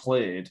 Everybody who's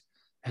played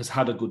has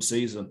had a good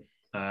season.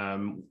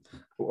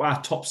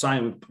 Our top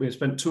sign, we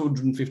spent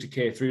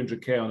 250k,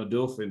 300k on a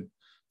Dauphin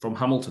from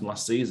Hamilton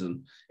last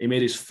season. He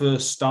made his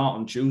first start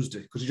on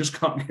Tuesday because he just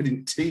can't get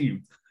in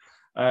team.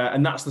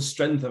 And that's the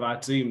strength of our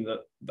team,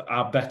 that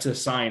our better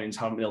signings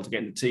haven't been able to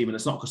get in the team. And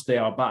it's not because they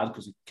are bad,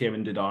 because he came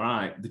and did all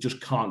right. They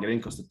just can't get in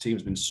because the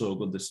team's been so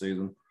good this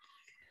season.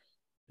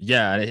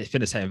 Yeah, and it's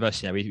been the same with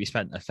us. We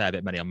spent a fair bit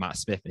of money on Matt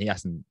Smith, and he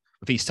hasn't.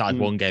 I think he started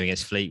one game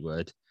against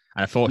Fleetwood,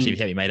 and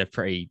unfortunately, he made a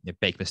pretty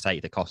big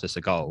mistake that cost us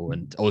a goal,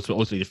 and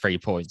ultimately the 3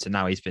 points. And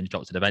now he's been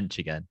dropped to the bench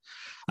again.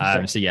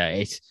 So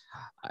yeah,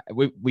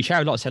 we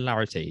share a lot of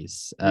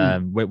similarities.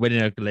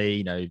 Winning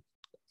ugly,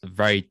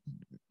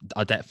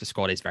 our depth of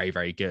squad is very,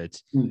 very good.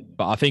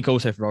 But I think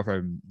also for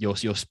Rotherham, your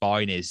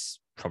spine is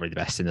probably the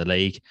best in the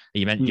league.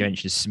 You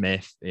mentioned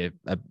Smith.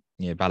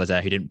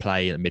 Balazer, who didn't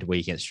play at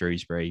midweek against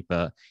Shrewsbury,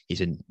 but he's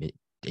been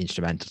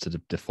instrumental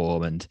to the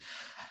form. And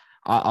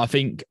I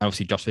think,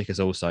 obviously, Josh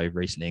Vickers also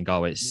recently in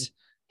goal. He's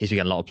been getting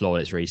a lot of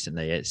plaudits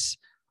recently.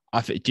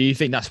 Do you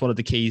think that's one of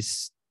the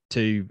keys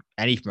to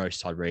any promotion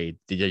side, really?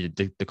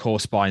 The core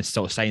spine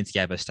sort of staying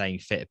together, staying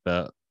fit,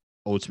 but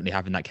ultimately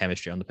having that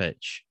chemistry on the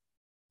pitch?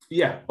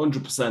 Yeah,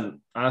 100%.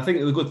 And I think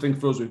the good thing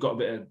for us, we've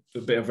got a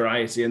bit of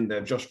variety in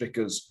there. Josh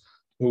Vickers,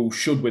 who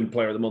should win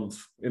Player of the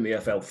Month in the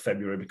FL for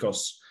February,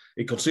 because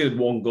he conceded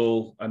 1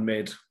 goal and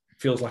made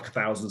feels like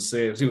 1,000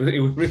 saves. He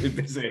was really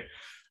busy.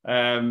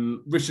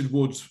 Richard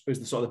Wood is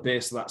the sort of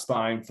base of that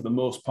spine. For the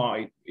most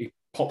part, he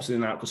pops in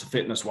and out because of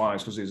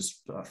fitness-wise, because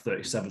he's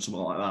 37,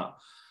 something like that.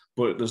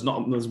 But there's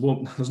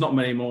not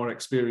many more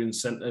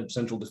experienced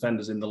central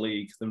defenders in the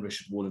league than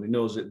Richard Wood, and he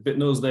knows it.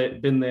 Knows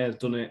they've been there,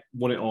 done it,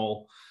 won it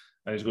all,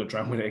 and he's going to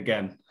try and win it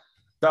again.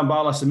 Dan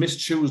Barlaser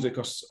missed Tuesday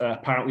because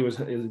apparently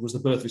it was the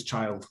birth of his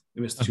child.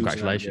 He missed Tuesday.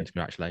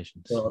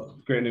 Congratulations. So,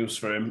 great news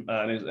for him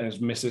and his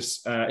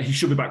missus. He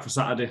should be back for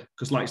Saturday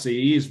because, like I say,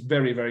 he is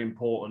very, very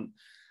important.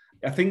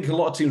 I think a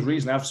lot of teams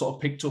recently have sort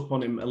of picked up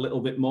on him a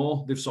little bit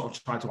more. They've sort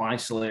of tried to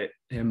isolate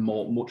him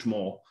much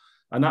more.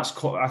 And that's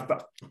caused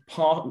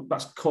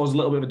a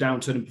little bit of a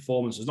downturn in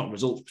performances, not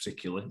results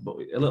particularly, but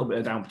a little bit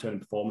of downturn in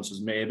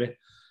performances maybe.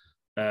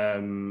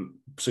 So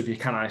if you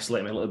can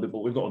isolate him a little bit,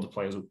 but we've got other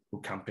players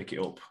who can pick it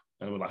up.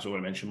 And like I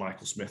already mentioned,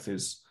 Michael Smith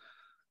is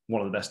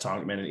one of the best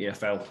target men in the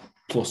EFL,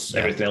 plus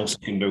everything else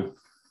he can do.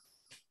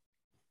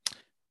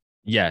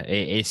 Yeah,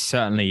 it's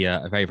certainly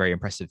a very, very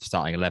impressive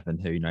starting 11.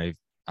 Who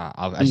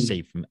I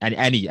see from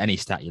any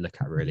stat you look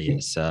at, really,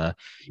 it's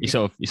you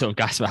sort of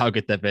gasp at how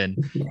good they've been.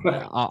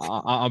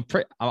 I'm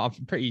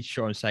pretty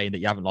sure I'm saying that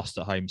you haven't lost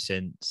at home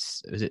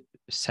since, was it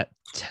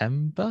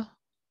September?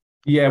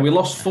 Yeah, we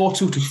lost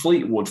 4-2 to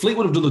Fleetwood.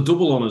 Fleetwood have done the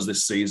double on us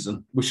this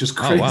season, which is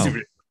crazy. Oh,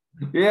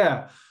 wow.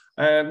 Yeah.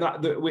 When the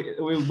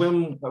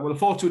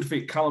 4-2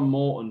 defeat, Callum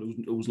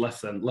Morton, who's left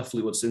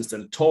Fleetwood since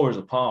then, tore us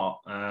apart.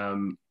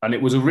 And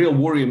it was a real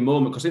worrying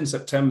moment because in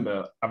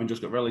September, having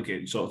just got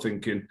relegated, sort of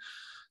thinking,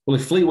 well,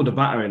 if Fleetwood are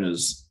battering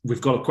us, we've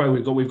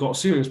got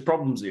serious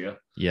problems here.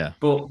 Yeah.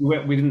 But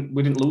we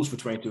didn't lose for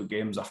 22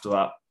 games after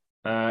that.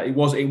 It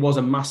was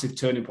a massive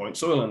turning point.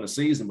 So early in the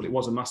season, but it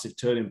was a massive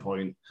turning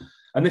point.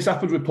 And this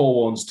happened with Paul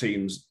Warren's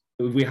teams.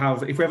 If we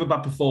have a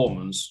bad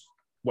performance,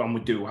 when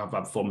we do have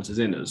bad performances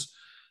in us,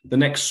 the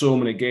next so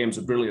many games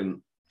are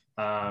brilliant.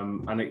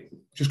 And it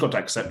just got to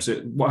accept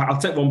it. Well, I'll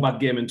take one bad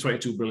game and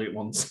 22 brilliant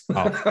ones.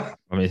 I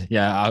mean,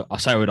 yeah,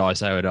 so would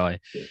I.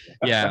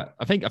 Yeah,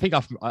 I think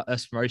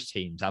us most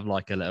teams have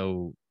like a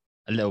little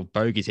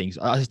bogey thing.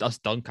 Us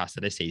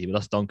Doncaster this season, we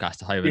lost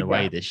Doncaster home and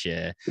away this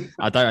year.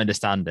 I don't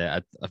understand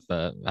it.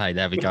 But hey,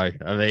 there we go.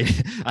 I mean,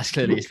 it's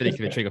clearly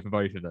a trigger for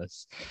both of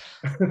us.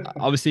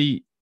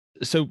 Obviously,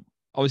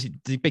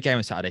 the big game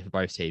on Saturday for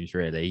both teams,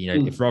 really.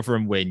 If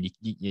Rotherham win,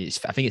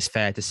 I think it's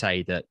fair to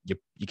say that you're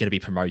going to be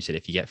promoted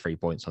if you get 3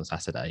 points on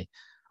Saturday.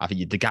 I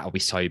think the gap will be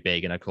so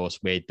big, and of course,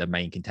 we're the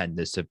main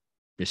contenders to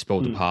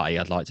spoil the party.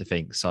 I'd like to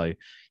think so.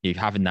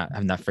 Having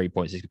that 3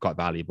 points is quite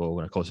valuable,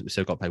 and of course, we've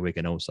still got to play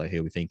Wigan also,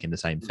 who we're thinking the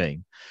same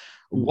thing.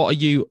 What are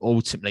you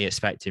ultimately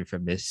expecting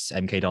from this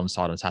MK Dons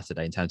side on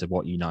Saturday in terms of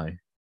what you know?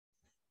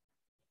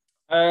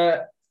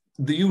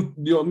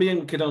 Me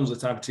and Kidon's the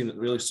type of team that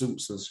really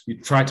suits us. You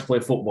try to play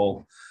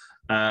football.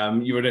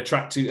 You're a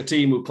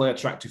team who play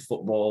attractive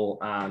football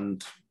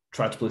and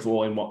try to play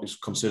football in what is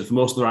considered for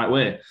most of the right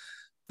way.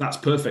 That's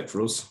perfect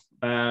for us.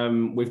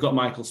 We've got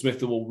Michael Smith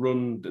who will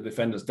run the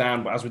defenders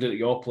down, but as we did at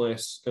your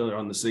place earlier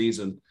on the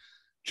season,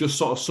 just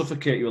sort of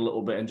suffocate you a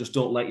little bit and just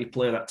don't let you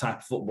play that type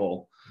of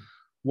football.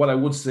 What I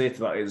would say to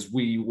that is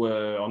we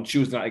were on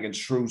Tuesday night against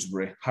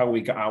Shrewsbury. How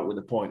we got out with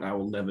a point, I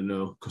will never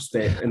know, because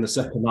in the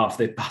second half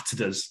they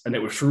battered us, and it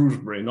was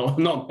Shrewsbury, not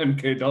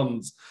MK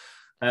Dons.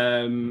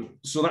 So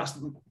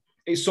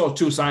it's sort of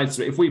two sides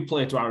to it. If we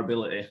play to our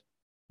ability,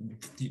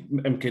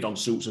 MK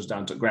Dons suits us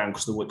down to the ground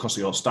because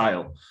of your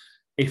style.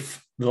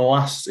 If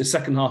the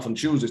second half on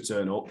Tuesday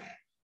turn up,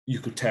 you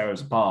could tear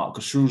us apart,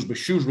 because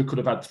Shrewsbury could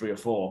have had 3 or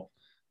 4,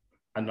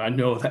 and I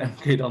know that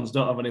MK Dons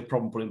don't have any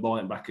problem putting the ball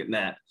in back at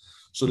net.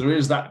 So there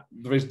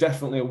is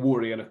definitely a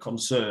worry and a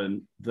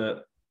concern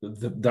that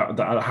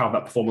how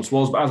that performance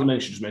was. But as I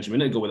just mentioned a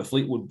minute ago, with the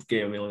Fleetwood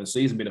game earlier in the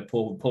season being a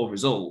poor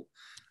result,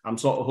 I'm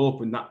sort of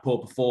hoping that poor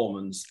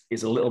performance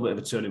is a little bit of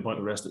a turning point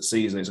for the rest of the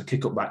season. It's a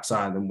kick up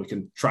backside, and we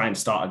can try and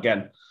start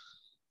again,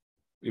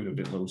 even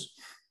if we lose.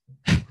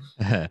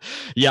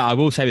 Yeah, I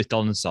will say with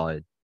Don's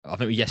side, I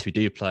think yes, we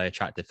do play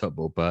attractive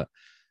football, but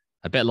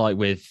a bit like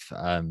with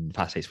the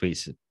past 6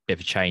 weeks, a bit of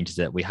a change is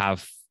that we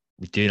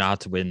do know how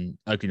to win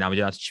ugly now. We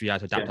do know how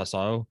to adapt our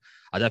style.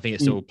 I don't think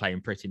it's still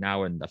playing pretty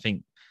now, and I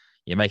think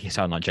you're making it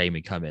sound like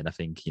Jamie coming. I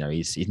think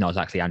he's not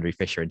exactly Andrew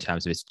Fisher in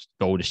terms of his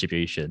ball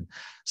distribution.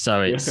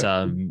 So it's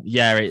I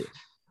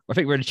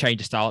think we're in a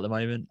change of style at the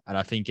moment, and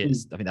I think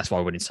that's why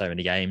we're winning so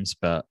many games.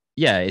 But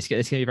yeah, it's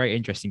going to be a very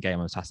interesting game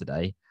on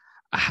Saturday.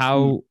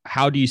 How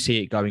do you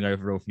see it going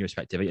overall from your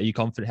perspective? Are you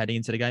confident heading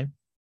into the game?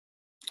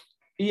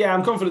 Yeah,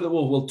 I'm confident that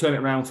we'll turn it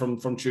around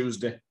from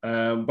Tuesday.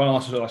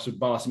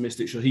 Barlas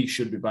missed it, so he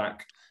should be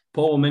back.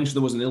 Paul mentioned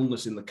there was an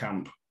illness in the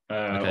camp,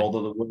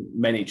 although there weren't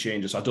many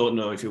changes. I don't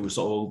know if he was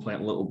sort of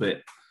overplaying a little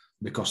bit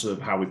because of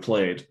how we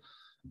played.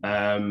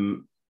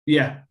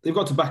 They've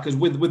got to back us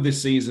with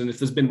this season. If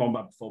there's been one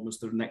bad performance,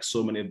 the next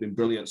so many have been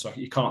brilliant. So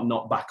you can't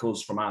not back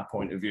us from our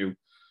point of view.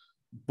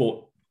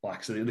 But like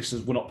I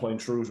said, we're not playing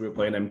Shrews, we're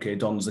playing MK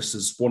Dons. This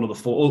is one of the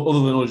four,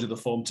 other than us, the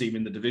form team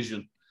in the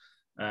division.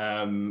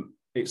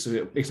 It's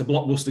a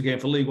blockbuster game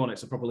for League One.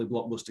 It's a properly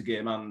blockbuster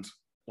game, and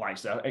like I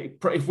said,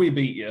 if we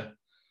beat you,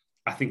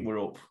 I think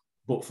we're up.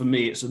 But for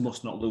me, it's a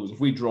must not lose. If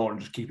we draw and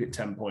just keep it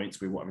 10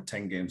 points with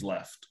 10 games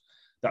left,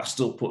 that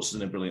still puts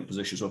us in a brilliant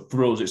position. So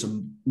for us, it's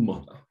a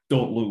must.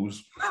 Don't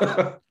lose.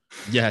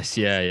 Yes,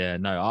 yeah.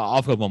 No,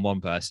 I've got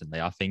 1-1 personally.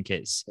 I think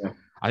it's. Yeah.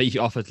 I think if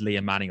you offered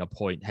Liam Manning a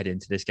point heading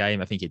into this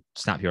game, I think it'd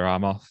snap your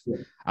arm off. Yeah.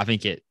 I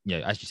think as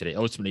you said, it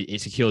ultimately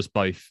secures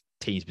both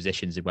teams'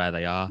 positions in where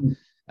they are.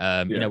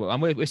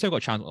 And we've still got a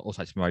chance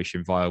also to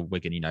promotion via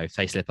Wigan. If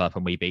they slip up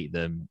and we beat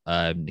them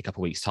in a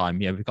couple of weeks' time,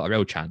 we've got a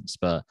real chance.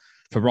 But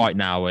for right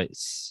now,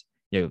 it's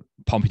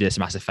Pompey did us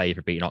a massive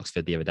favour beating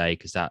Oxford the other day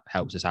because that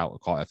helps us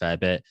out quite a fair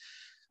bit.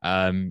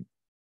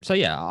 So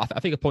yeah,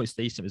 I think a point's a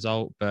decent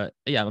result, but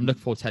yeah, I'm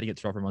looking forward to heading it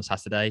to Rotherham on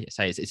Saturday.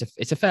 So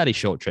it's a fairly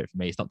short trip for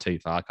me. It's not too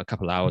far, a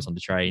couple of hours on the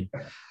train.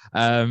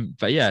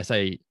 But yeah,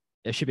 so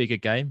it should be a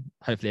good game.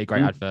 Hopefully a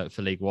great advert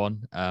for League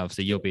One.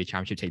 Obviously you'll be a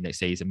championship team next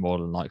season, more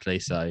than likely.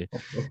 So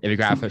it'll be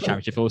great for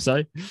championship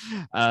also.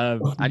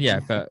 And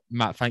yeah, but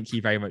Matt, thank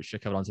you very much for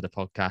coming onto the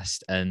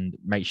podcast, and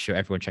make sure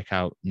everyone check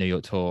out New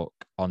York Talk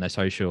on their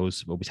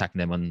socials. We'll be tagging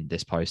them on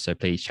this post, so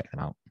please check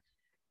them out.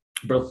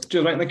 Bro,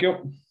 cheers, mate. Thank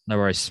you. No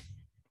worries.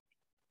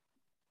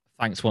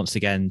 Thanks once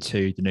again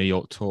to the New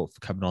York Talk for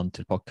coming on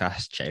to the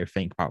podcast, share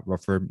everything about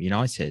Rotherham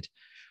United.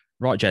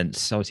 Right,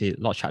 gents, obviously a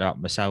lot of chat about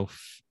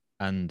myself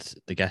and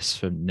the guests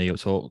from New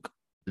York Talk.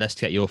 Let's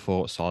get your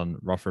thoughts on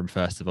Rotherham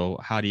first of all.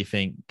 How do you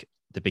think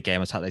the big game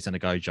on Saturday's going to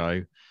go,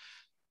 Joe?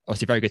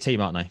 Obviously a very good team,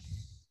 aren't they?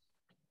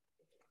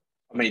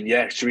 I mean,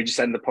 yeah, should we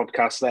just end the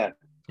podcast there?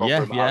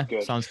 Rotherham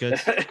good. Sounds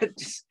good.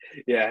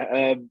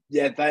 they're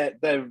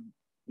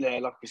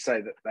like we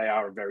say, that they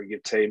are a very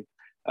good team.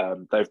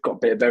 They've got a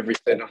bit of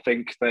everything. I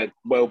think they're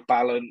well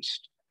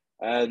balanced,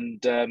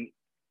 and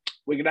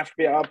we're going to have to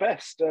be at our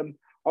best.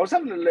 I was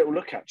having a little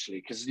look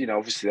actually, because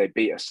obviously they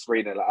beat us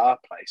 3-0 at our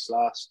place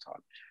last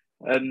time,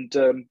 and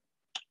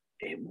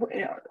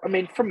I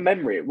mean, from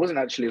memory, it wasn't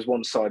actually as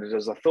one-sided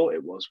as I thought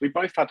it was. We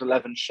both had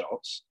 11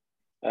 shots,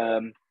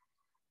 and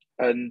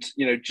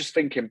just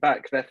thinking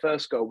back, their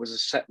first goal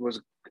was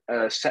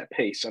a set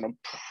piece, and I'm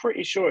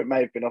pretty sure it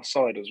may have been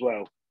offside as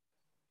well,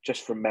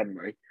 just from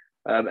memory.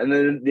 And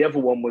then the other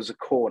one was a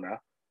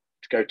corner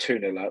to go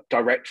 2-0 up,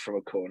 direct from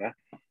a corner,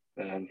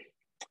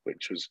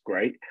 which was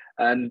great.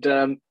 And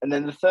then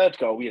the third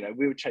goal, we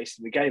were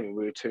chasing the game and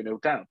we were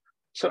 2-0 down.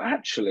 So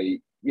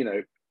actually,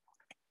 3-0,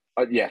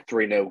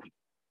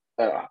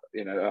 at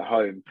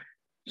home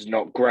is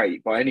not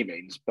great by any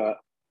means, but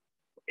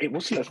it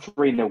wasn't a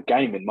 3-0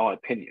 game in my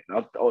opinion,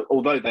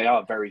 although they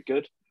are very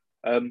good.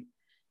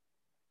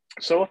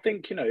 So I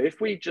think,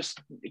 if we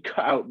just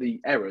cut out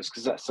the errors,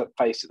 because let's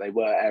face it, they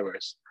were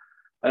errors.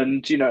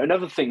 And,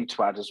 another thing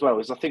to add as well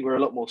is I think we're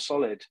a lot more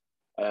solid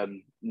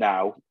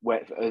now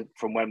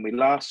from when we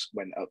last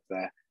went up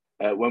there,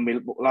 when we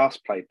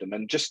last played them.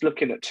 And just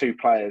looking at two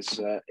players'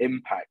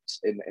 impact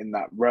in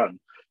that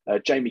run,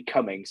 Jamie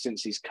Cummings,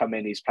 since he's come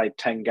in, he's played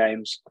 10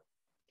 games,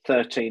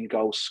 13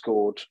 goals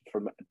scored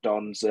from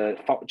Dons,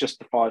 just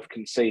the 5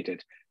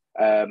 conceded.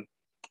 And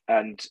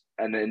then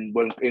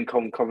in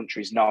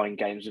Coventry's 9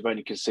 games, we've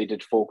only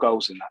conceded 4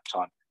 goals in that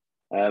time.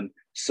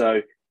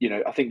 So,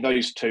 I think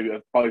those two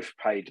have both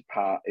played a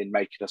part in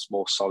making us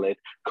more solid.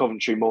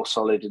 Coventry more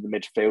solid in the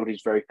midfield.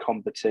 He's very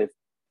combative,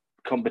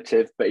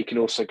 but he can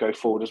also go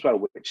forward as well,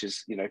 which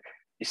is,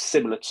 is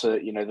similar to,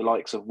 the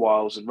likes of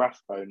Wiles and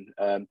Rathbone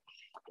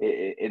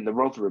in the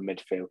Rotherham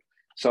midfield.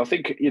 So I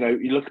think,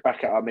 you look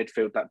back at our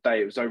midfield that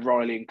day, it was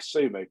O'Reilly and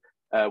Kasumu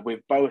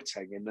with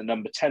Boateng in the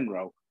number 10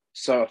 role.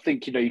 So I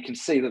think, you can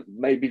see that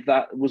maybe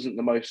that wasn't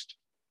the most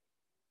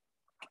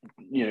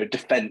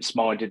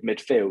defence-minded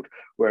midfield.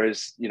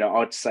 Whereas,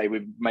 I'd say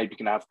we're maybe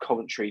going to have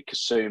Coventry,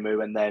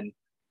 Kasumu, and then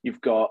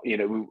you've got,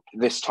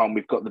 this time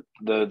we've got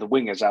the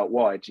wingers out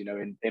wide,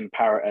 in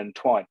Parrott and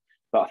Twine.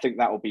 But I think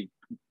that will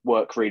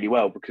work really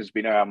well because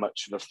we know how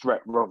much of a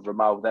threat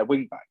Rotherham are with their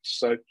wing backs.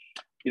 So,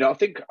 I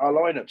think our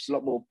lineup's a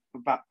lot more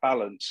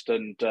balanced,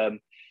 and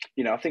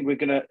I think we're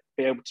going to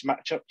be able to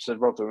match up to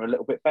Rotherham a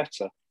little bit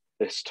better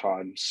this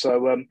time.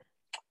 So,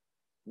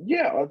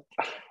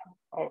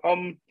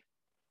 I'm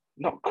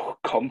not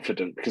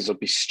confident because I'd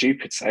be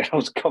stupid saying I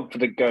was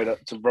confident going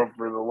up to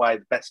Rotherham away,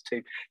 the best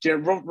team.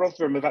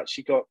 Rotherham have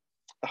actually got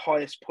the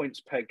highest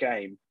points per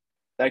game.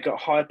 They got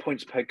higher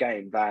points per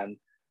game than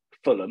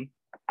Fulham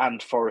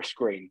and Forest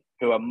Green,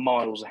 who are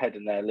miles ahead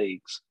in their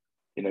leagues.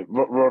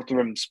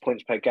 Rotherham's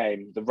points per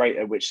game, the rate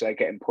at which they're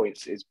getting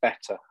points is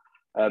better.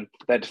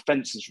 Their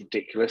defence is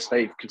ridiculous.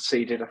 They've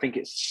conceded, I think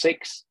it's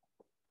 6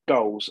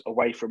 goals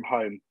away from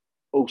home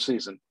all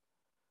season.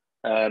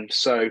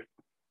 So,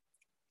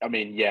 I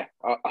mean,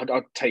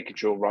 I'd take a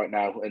draw right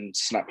now and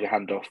snap your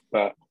hand off.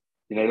 But,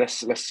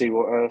 let's see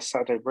what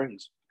Saturday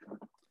brings.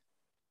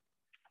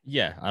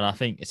 Yeah, and I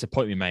think it's a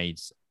point we made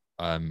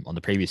on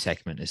the previous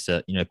segment is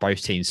that,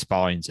 both teams'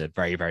 spines are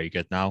very, very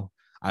good now.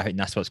 I think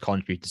that's what's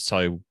contributed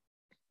so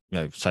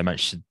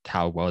much to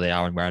how well they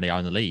are and where they are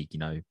in the league.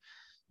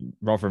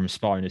 Rotherham's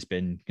spine has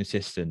been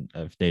consistent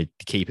of the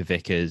keeper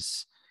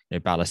Vickers,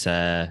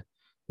 Balaser,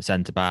 the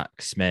centre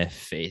back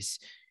Smith.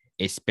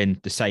 It's been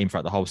the same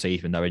throughout the whole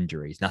season with no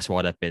injuries. And that's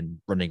why they've been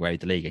running away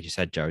with the league, as you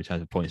said, Joe, in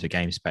terms of points per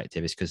game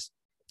perspective, is because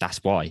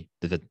that's why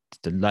the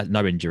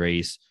no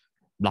injuries,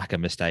 lack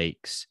of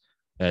mistakes.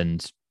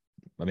 And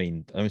I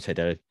mean, I would say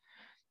their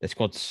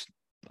squad's,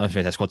 I don't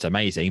think their squad's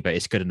amazing, but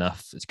it's good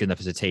enough. It's good enough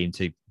as a team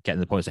to get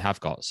the points they have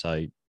got.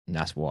 So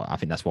that's why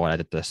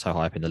they're so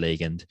high up in the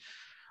league and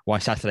why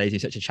Saturdays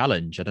is such a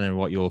challenge. I don't know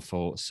what your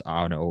thoughts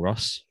are on it all,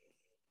 Ross.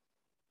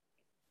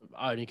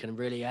 I only can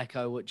really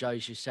echo what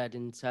Joe's just said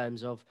in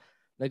terms of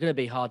they're going to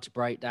be hard to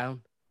break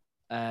down,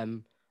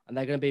 and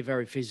they're going to be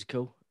very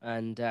physical.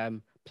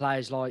 And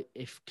players like,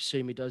 if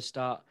Kasumi does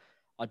start,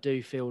 I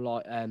do feel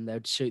like they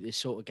would suit this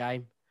sort of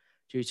game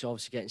due to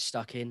obviously getting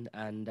stuck in.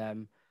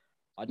 And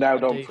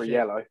nailed on for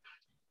yellow.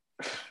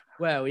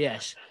 Well,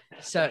 yes,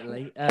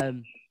 certainly.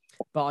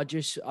 But I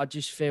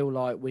just feel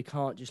like we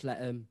can't just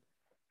let them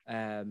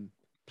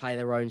play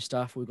their own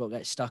stuff. We've got to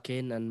get stuck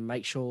in and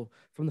make sure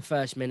from the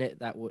first minute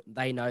that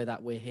they know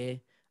that we're here.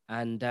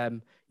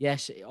 And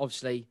yes,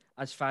 obviously,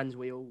 as fans,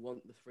 we all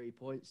want the 3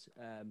 points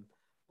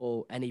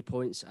or any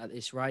points at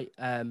this rate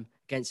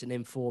against an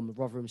informed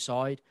Rotherham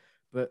side.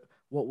 But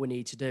what we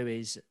need to do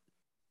is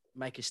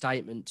make a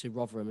statement to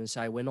Rotherham and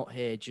say we're not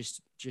here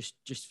just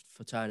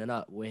for turning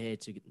up. We're here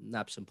to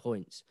nab some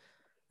points.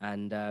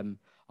 And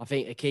I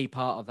think a key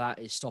part of that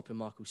is stopping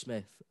Michael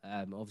Smith.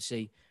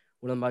 Obviously,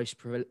 one of the most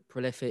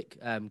prolific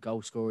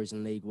goal scorers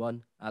in League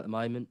One at the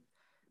moment.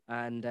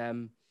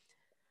 And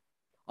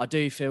I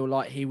do feel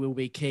like he will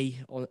be key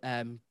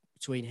on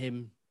between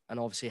him and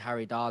obviously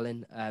Harry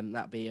Darling.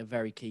 That'll be a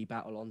very key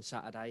battle on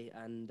Saturday.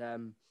 And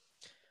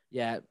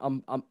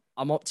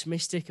I'm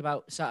optimistic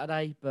about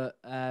Saturday, but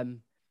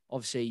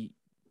obviously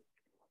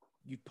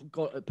you've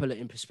got to put it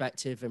in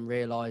perspective and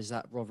realise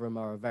that Rotherham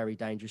are a very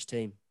dangerous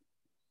team.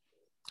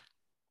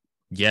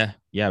 Yeah,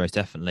 most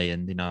definitely.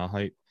 And, I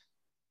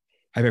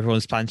hope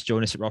everyone's planning to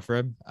join us at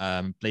Rotherham.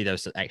 I believe there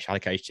was extra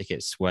allocation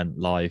tickets went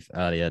live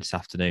earlier this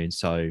afternoon.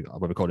 So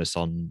we're recording this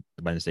on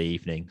Wednesday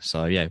evening.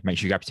 So yeah, make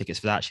sure you grab your tickets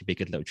for that. Should be a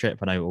good little trip.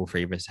 I know all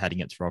 3 of us are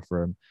heading up to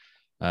Rotherham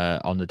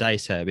on the day.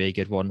 So it'll be a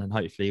good one. And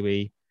hopefully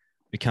we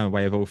come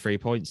away with all 3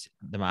 points,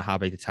 no matter how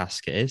big the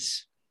task it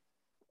is.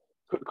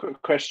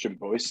 Quick question,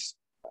 boys.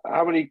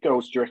 How many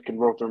goals do you reckon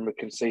Rotherham have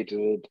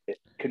conceded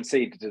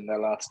in their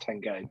last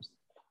 10 games?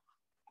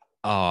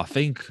 Oh, I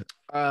think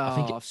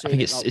it's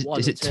like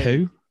is it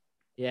 2?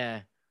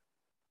 Yeah.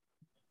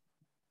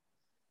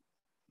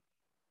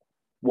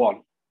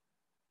 1.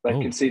 They've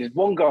conceded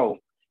 1 goal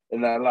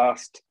in their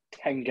last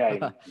 10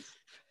 games.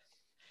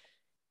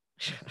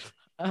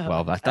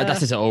 Well, that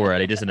says it all,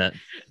 really, doesn't it?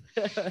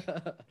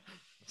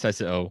 Says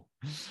it all.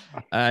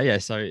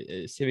 So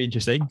it's really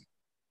interesting.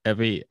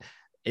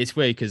 It's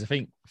weird because I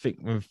think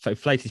we've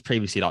played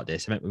previously like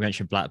this. I mean, we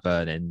mentioned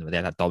Blackburn and they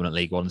had that dominant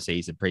League One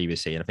season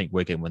previously, and I think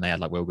Wigan when they had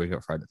like Will Grigg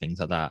up front and things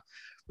like that.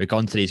 We've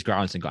gone to these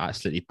grounds and got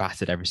absolutely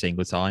battered every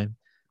single time.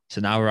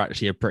 So now we're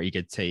actually a pretty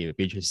good team. It'd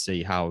be interesting to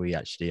see how we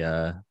actually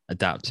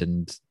adapt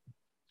and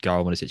go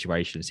on with the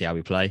situation and see how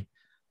we play.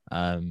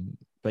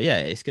 But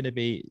yeah, it's going to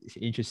be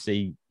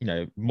interesting.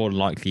 More than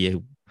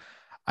likely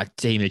a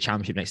team in the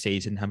Championship next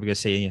season, and we're going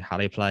to see how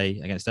they play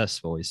against us,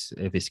 boys.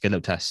 It's a good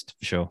little test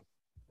for sure.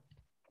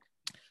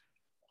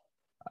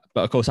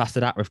 But of course, after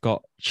that, we've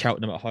got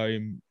Cheltenham at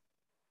home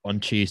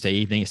on Tuesday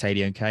evening at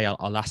Stadium K,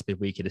 our last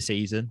midweek of the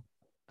season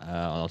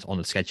on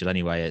the schedule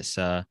anyway. It's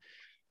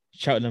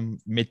Cheltenham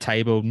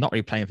mid-table, not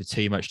really playing for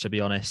too much, to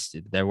be honest.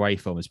 Their away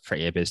form is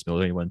pretty abysmal.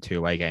 They only won 2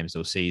 away games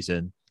all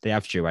season. They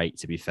have drew 8,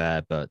 to be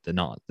fair, but they're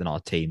not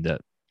a team that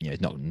is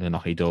not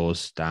knocking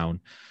doors down.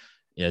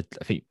 yeah,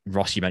 I think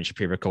Ross, you mentioned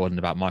pre-recording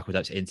about Michael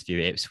Depp's interview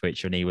at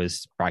Ipswich, and he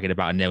was bragging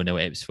about a 0-0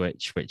 at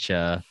Ipswich, which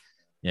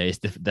is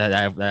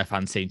their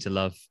fans seem to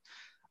love.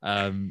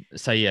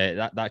 So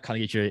yeah, that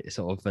kind of gives you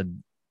sort of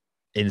an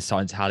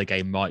insight into how the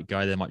game might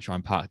go. They might try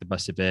and park the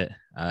bus a bit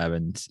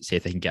and see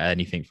if they can get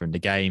anything from the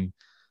game.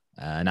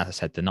 And as I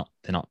said, they're not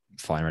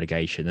fighting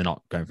relegation. They're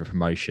not going for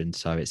promotion.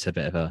 So it's a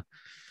bit of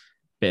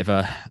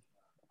a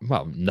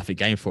well, nothing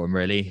game for them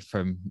really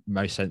from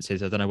most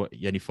senses. I don't know what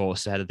you any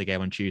thoughts ahead of the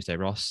game on Tuesday,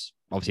 Ross.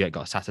 Obviously, you haven't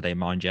got Saturday in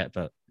mind yet,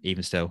 but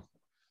even still.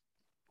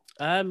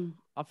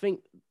 I think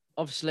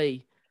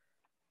obviously,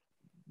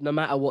 no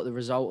matter what the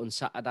result on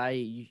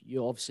Saturday,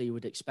 you obviously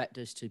would expect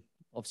us to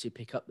obviously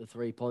pick up the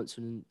 3 points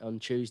on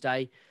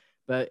Tuesday,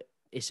 but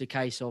it's a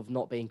case of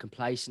not being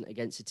complacent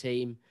against a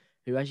team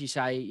who, as you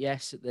say,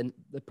 yes, they're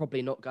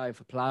probably not going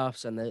for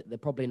playoffs and they're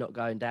probably not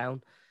going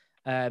down,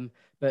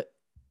 but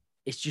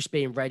it's just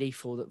being ready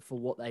for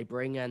what they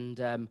bring.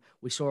 And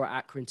we saw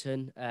at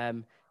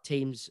Accrington,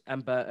 teams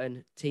and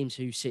Burton, teams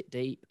who sit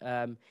deep.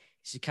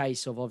 It's a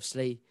case of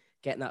obviously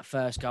getting that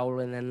first goal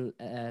and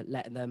then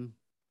letting them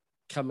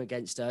come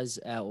against us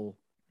or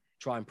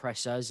try and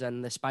press us,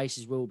 and the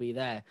spaces will be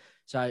there.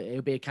 So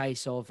it'll be a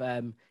case of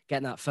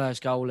getting that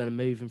first goal and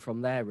moving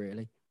from there,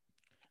 really.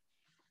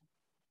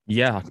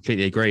 Yeah, I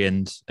completely agree.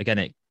 And again,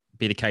 it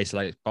be the case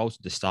like Bolton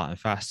just starting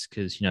fast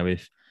because,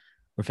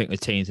 we think the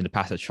teams in the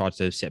past have tried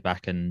to sit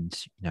back and,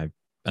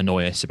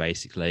 annoy us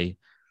basically.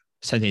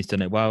 Some teams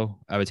done it well,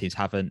 other teams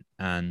haven't.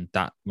 And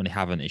that when they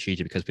haven't, it's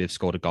usually because we've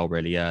scored a goal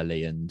really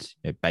early and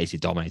basically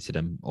dominated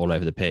them all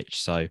over the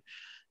pitch. So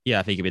yeah,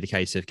 I think it'd be the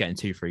case of getting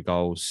 2-3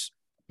 goals,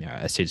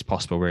 as soon as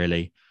possible,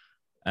 really.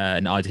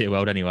 An ideal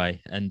world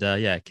anyway. And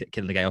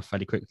killing the game off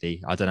fairly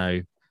quickly. I don't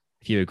know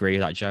if you agree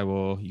with that, Joe,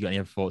 or you got any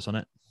other thoughts on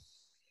it?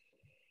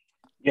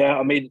 Yeah,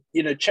 I mean,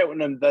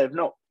 Cheltenham, they're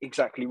not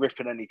exactly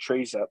ripping any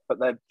trees up, but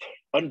their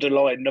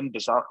underlying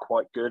numbers are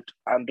quite good.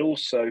 And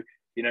also,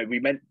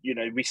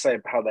 we say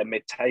how they're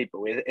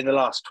mid-table. In the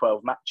last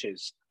 12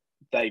 matches,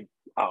 they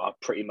are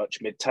pretty much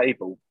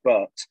mid-table.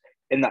 But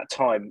in that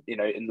time,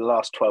 in the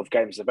last 12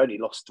 games, they've only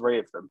lost 3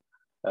 of them.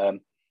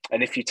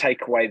 And if you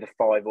take away the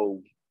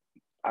 5-5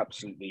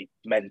 absolutely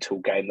mental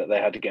game that they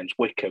had against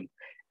Wickham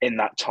in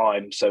that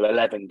time, so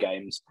 11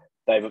 games,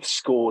 they've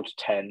scored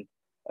 10,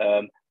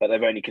 but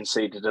they've only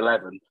conceded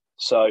 11.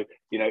 So,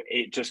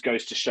 it just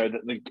goes to show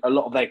that a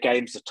lot of their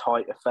games are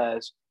tight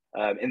affairs.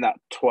 In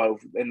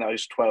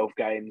those 12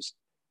 games,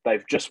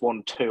 they've just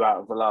won 2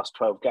 out of the last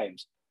 12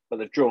 games, but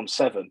they've drawn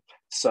 7.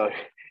 So,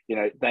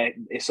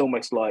 it's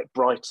almost like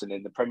Brighton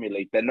in the Premier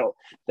League. They're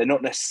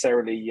not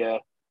necessarily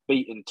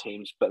beating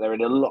teams, but they're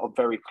in a lot of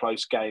very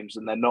close games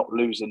and they're not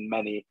losing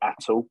many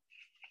at all.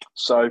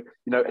 So,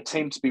 a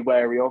team to be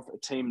wary of, a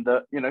team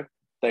that,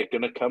 they're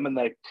going to come and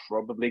they're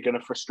probably going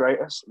to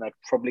frustrate us and they're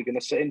probably going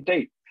to sit in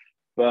deep.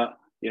 But,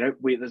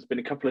 there's been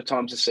a couple of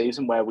times this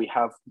season where we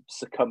have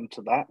succumbed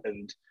to that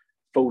and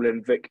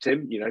fallen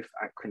victim,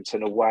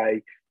 Accrington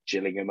away,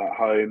 Gillingham at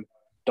home,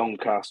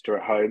 Doncaster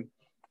at home.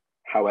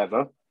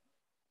 However,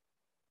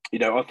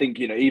 I think,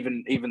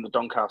 even the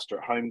Doncaster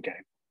at home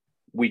game,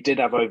 we did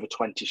have over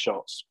 20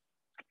 shots.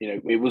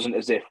 It wasn't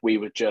as if we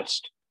were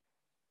just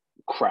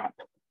crap.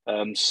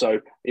 So,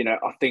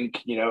 I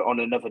think,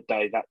 on another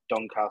day, that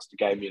Doncaster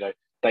game,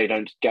 they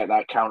don't get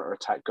that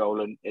counter-attack goal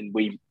and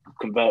we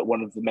convert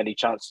one of the many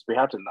chances we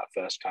had in that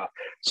first half.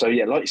 So,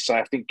 yeah, like you say,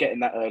 I think getting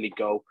that early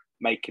goal,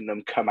 making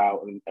them come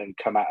out and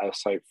come at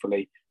us,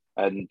 hopefully.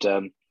 And,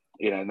 and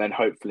then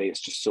hopefully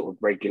it's just sort of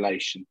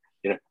regulation.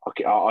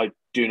 I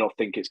do not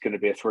think it's going to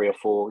be a 3 or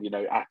 4,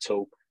 at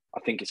all. I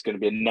think it's going to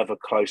be another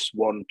close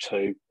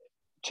 1-2,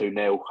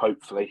 2-0,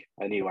 hopefully,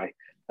 anyway.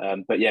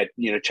 But yeah,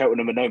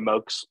 Cheltenham are no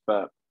mugs,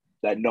 but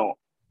they're not,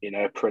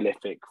 a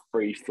prolific,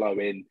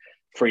 free-flowing,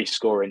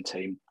 free-scoring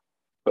team.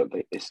 But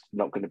it's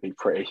not going to be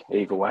pretty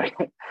either way.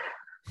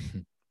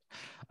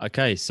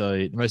 Okay, so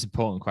the most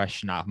important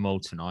question out of them all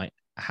tonight,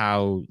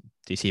 how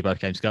do you see both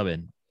games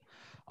going?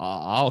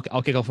 I'll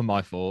kick off with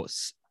my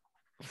thoughts.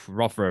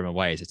 Rotherham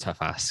away is a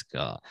tough ask.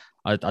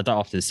 I don't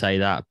often say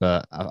that,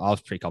 but I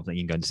was pretty confident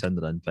you can go into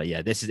Sunderland. But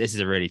yeah, this is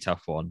a really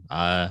tough one.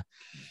 I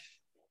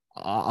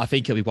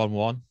think it'll be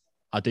 1-1.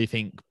 I do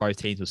think both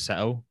teams will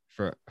settle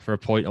for a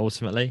point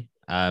ultimately.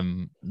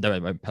 They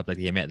won't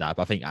publicly admit that,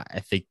 but I think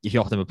if you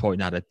offer them a point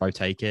now, they'd both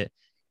take it.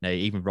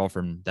 Even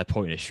Rotherham, they're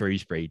pointing at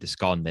Shrewsbury, just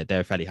gone.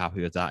 They're fairly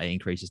happy with that. It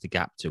increases the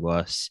gap to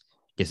us,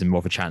 gives them more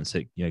of a chance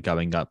at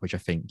going up, which I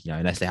think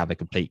unless they have a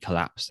complete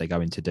collapse, they're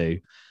going to do.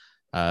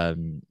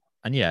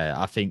 And yeah,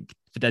 I think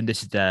for them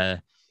this is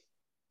their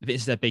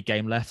big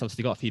game left.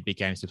 Obviously, they've got a few big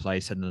games to play.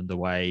 Sunderland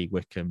away,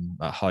 Wickham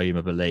at home,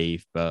 I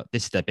believe. But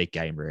this is their big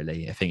game,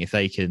 really. I think if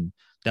they can,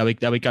 they'll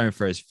be going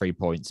for us 3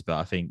 points. But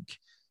I think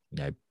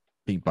I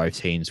think both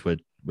teams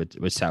would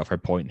settle for a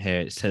point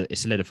here. It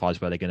solidifies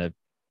where they're going to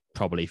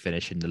probably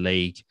finish in the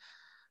league.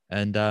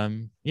 And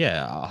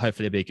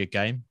hopefully it'll be a good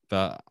game.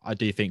 But I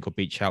do think we'll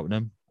beat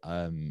Cheltenham.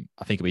 I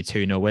think it'll be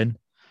 2-0 win.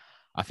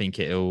 I think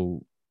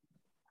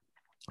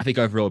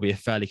overall it'll be a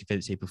fairly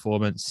convincing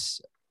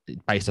performance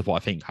based on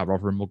what I think how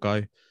Rotherham will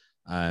go.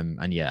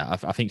 And yeah,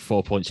 I think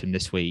 4 points from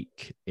this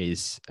week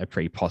is a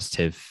pretty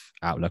positive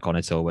outlook on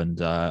it all. And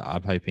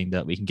I'm hoping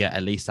that we can get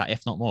at least that,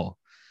 if not more.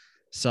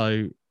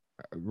 So,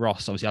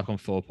 Ross, obviously, I've gone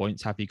 4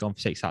 points. Have you gone for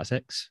 6 out of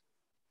 6?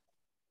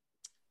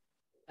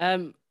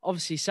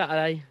 Obviously,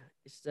 Saturday,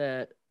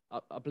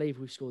 I believe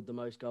we've scored the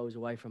most goals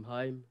away from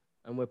home,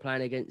 and we're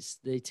playing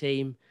against the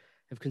team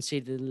have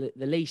conceded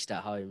the least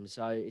at home.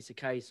 So it's a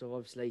case of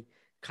obviously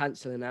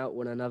cancelling out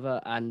one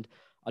another, and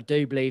I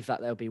do believe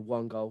that there'll be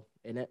 1 goal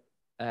in it.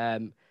 I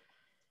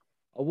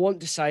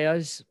want to say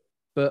us,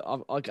 but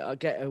I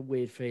get a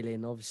weird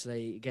feeling,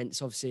 obviously,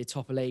 against a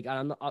topper league.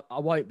 And I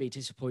won't be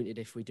disappointed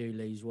if we do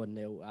lose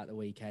 1-0 at the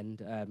weekend,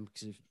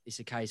 because it's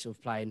a case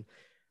of playing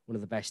one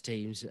of the best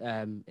teams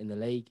in the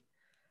league.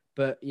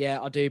 But yeah,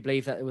 I do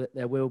believe that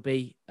there will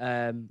be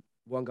 1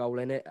 goal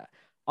in it.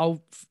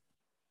 I'll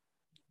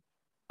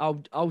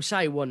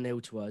say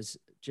 1-0 to us,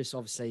 just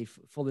obviously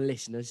for the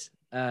listeners.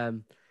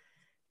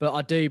 But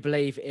I do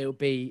believe it'll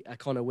be a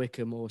Connor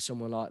Wickham or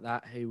someone like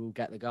that who will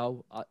get the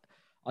goal.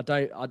 I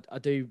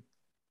do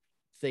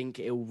think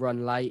it'll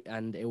run late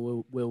and it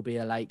will be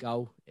a late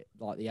goal,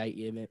 like the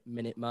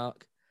 80-minute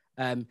mark.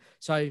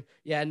 So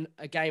yeah,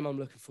 a game I'm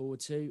looking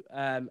forward to.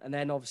 And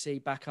then obviously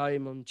back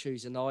home on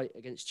Tuesday night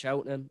against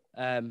Cheltenham,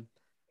 a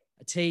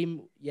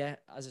team, yeah,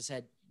 as I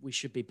said, we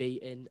should be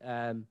beating.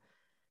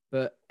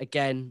 But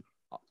again,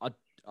 I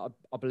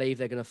believe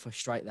they're going to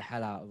frustrate the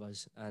hell out of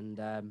us, and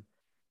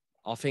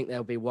I think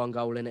there'll be 1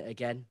 goal in it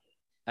again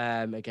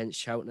against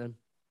Cheltenham.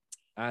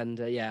 And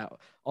yeah,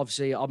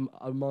 obviously I'm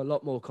a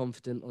lot more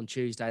confident on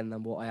Tuesday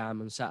than what I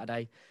am on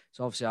Saturday.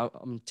 So obviously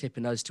I'm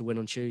tipping us to win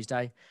on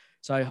Tuesday.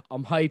 So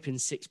I'm hoping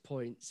 6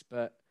 points,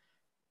 but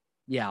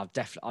yeah,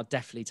 I'll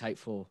definitely take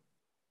 4.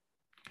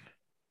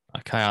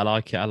 Okay, I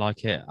like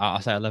it. I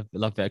say I love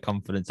a bit of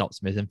confidence,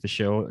 optimism for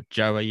sure.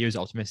 Joe, are you as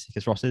optimistic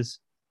as Ross is?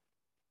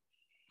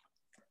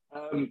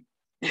 I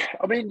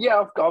mean,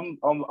 yeah,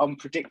 I'm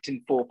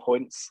predicting 4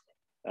 points.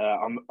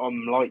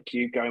 I'm like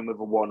you, going with a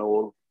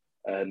 1-1,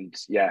 and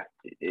yeah,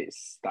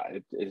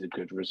 that is a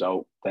good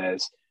result. I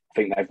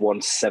think they've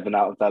won 7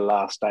 out of their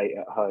last 8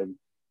 at home.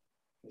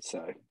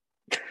 So,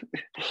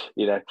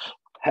 you know,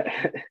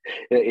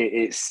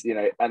 it's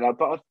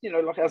but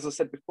like as I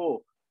said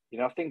before,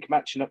 I think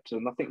matching up to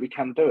them, I think we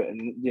can do it,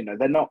 and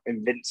they're not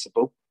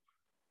invincible.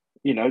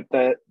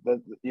 They're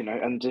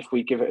and if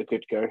we give it a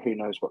good go, who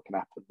knows what can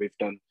happen?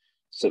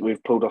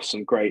 We've pulled off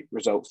some great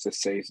results this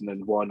season,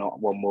 and why not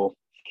 1 more?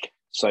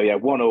 So yeah,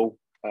 1-1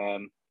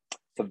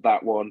 for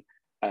that one,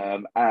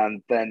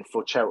 and then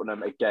for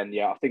Cheltenham again.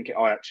 Yeah,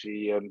 I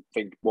actually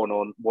think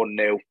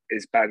 1-0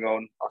 is bang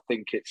on. I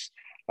think it's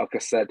like I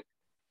said,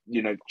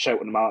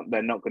 Cheltenham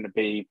they're not going to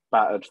be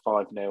battered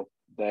 5-0.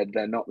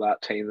 They're not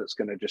that team that's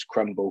going to just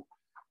crumble.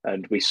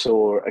 And we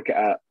saw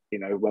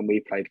when we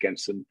played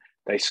against them,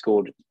 they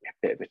scored a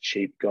bit of a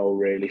cheap goal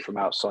really from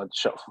outside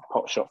the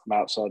pot shot from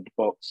outside the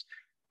box.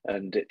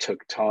 And it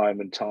took time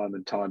and time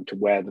and time to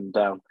wear them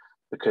down,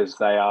 because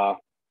they are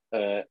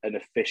an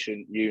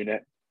efficient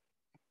unit.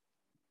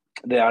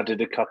 They added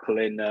a couple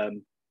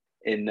in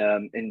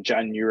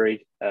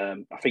January.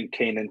 I think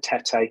Keenan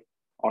Tete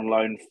on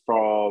loan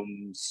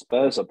from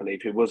Spurs, I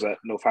believe, who was at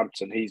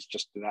Northampton. He's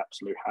just an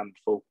absolute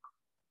handful.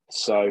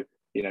 So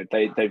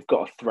they've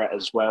got a threat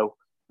as well.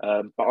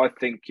 But I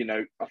think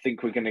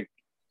we're going to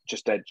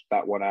just edge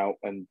that one out,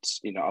 and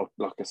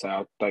like I say,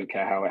 I don't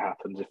care how it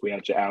happens. If we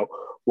edge it out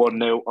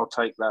 1-0, I'll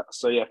take that.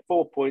 So yeah,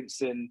 4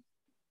 points in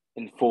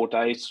 4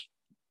 days.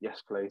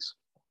 Yes, please.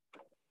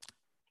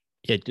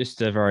 Yeah,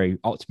 just a very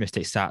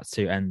optimistic stat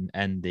to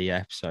end the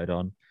episode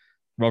on.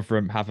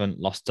 Rotherham haven't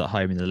lost at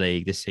home in the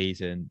league this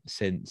season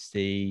since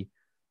the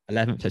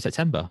 11th of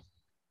September.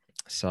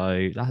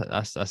 So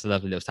that's a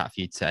lovely little stat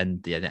for you to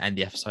end the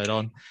episode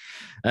on,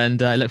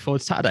 and I look forward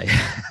to Saturday.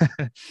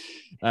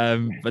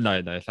 But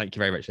no, thank you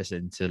very much for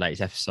listening to the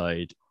latest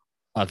episode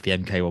of the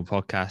MK1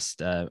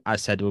 podcast.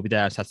 As said, we'll be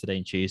there on Saturday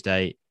and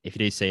Tuesday. If you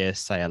do see us,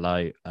 say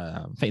hello.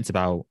 I think it's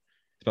about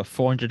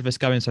 400 of us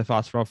going so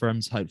far to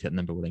Rotherham, so hopefully that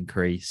number will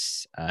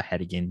increase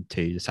heading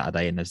into the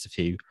Saturday, and there's a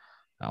few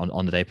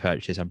on the day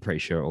purchases. I'm pretty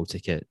sure all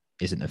ticket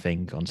isn't a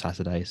thing on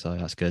Saturday, so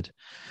that's good.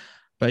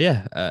 But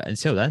yeah,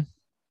 until then,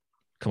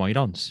 come on, you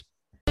dons.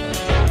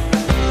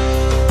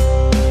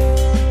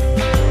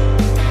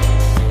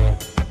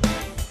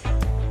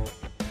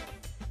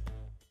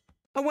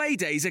 Away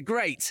days are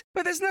great,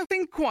 but there's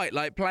nothing quite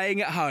like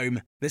playing at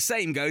home. The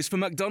same goes for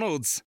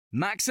McDonald's.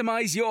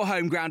 Maximise your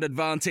home ground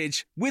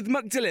advantage with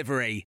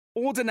McDelivery.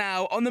 Order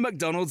now on the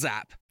McDonald's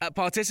app. At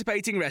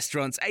participating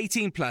restaurants,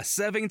 18 plus,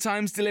 serving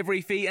times,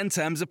 delivery fee and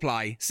terms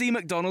apply. See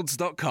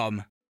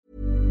mcdonalds.com.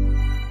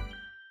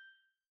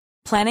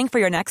 Planning for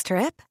your next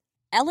trip?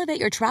 Elevate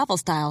your travel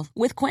style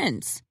with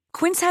Quince.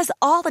 Quince has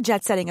all the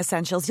jet-setting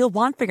essentials you'll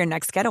want for your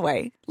next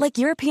getaway, like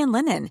European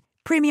linen,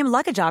 premium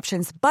luggage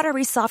options,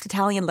 buttery soft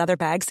Italian leather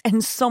bags,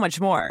 and so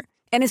much more.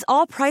 And is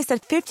all priced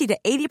at 50 to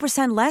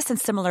 80% less than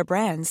similar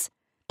brands.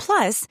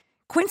 Plus,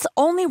 Quince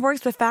only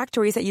works with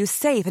factories that use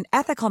safe and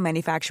ethical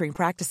manufacturing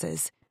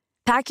practices.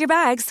 Pack your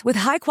bags with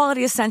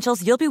high-quality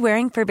essentials you'll be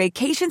wearing for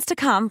vacations to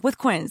come with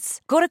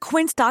Quince. Go to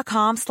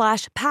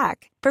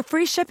quince.com/pack for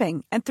free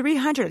shipping and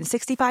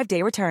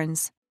 365-day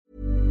returns.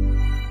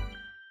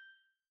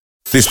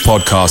 This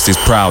podcast is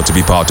proud to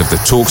be part of the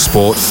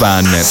TalkSport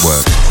Fan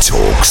Network.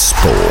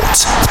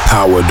 TalkSport.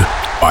 Powered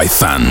by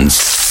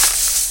fans.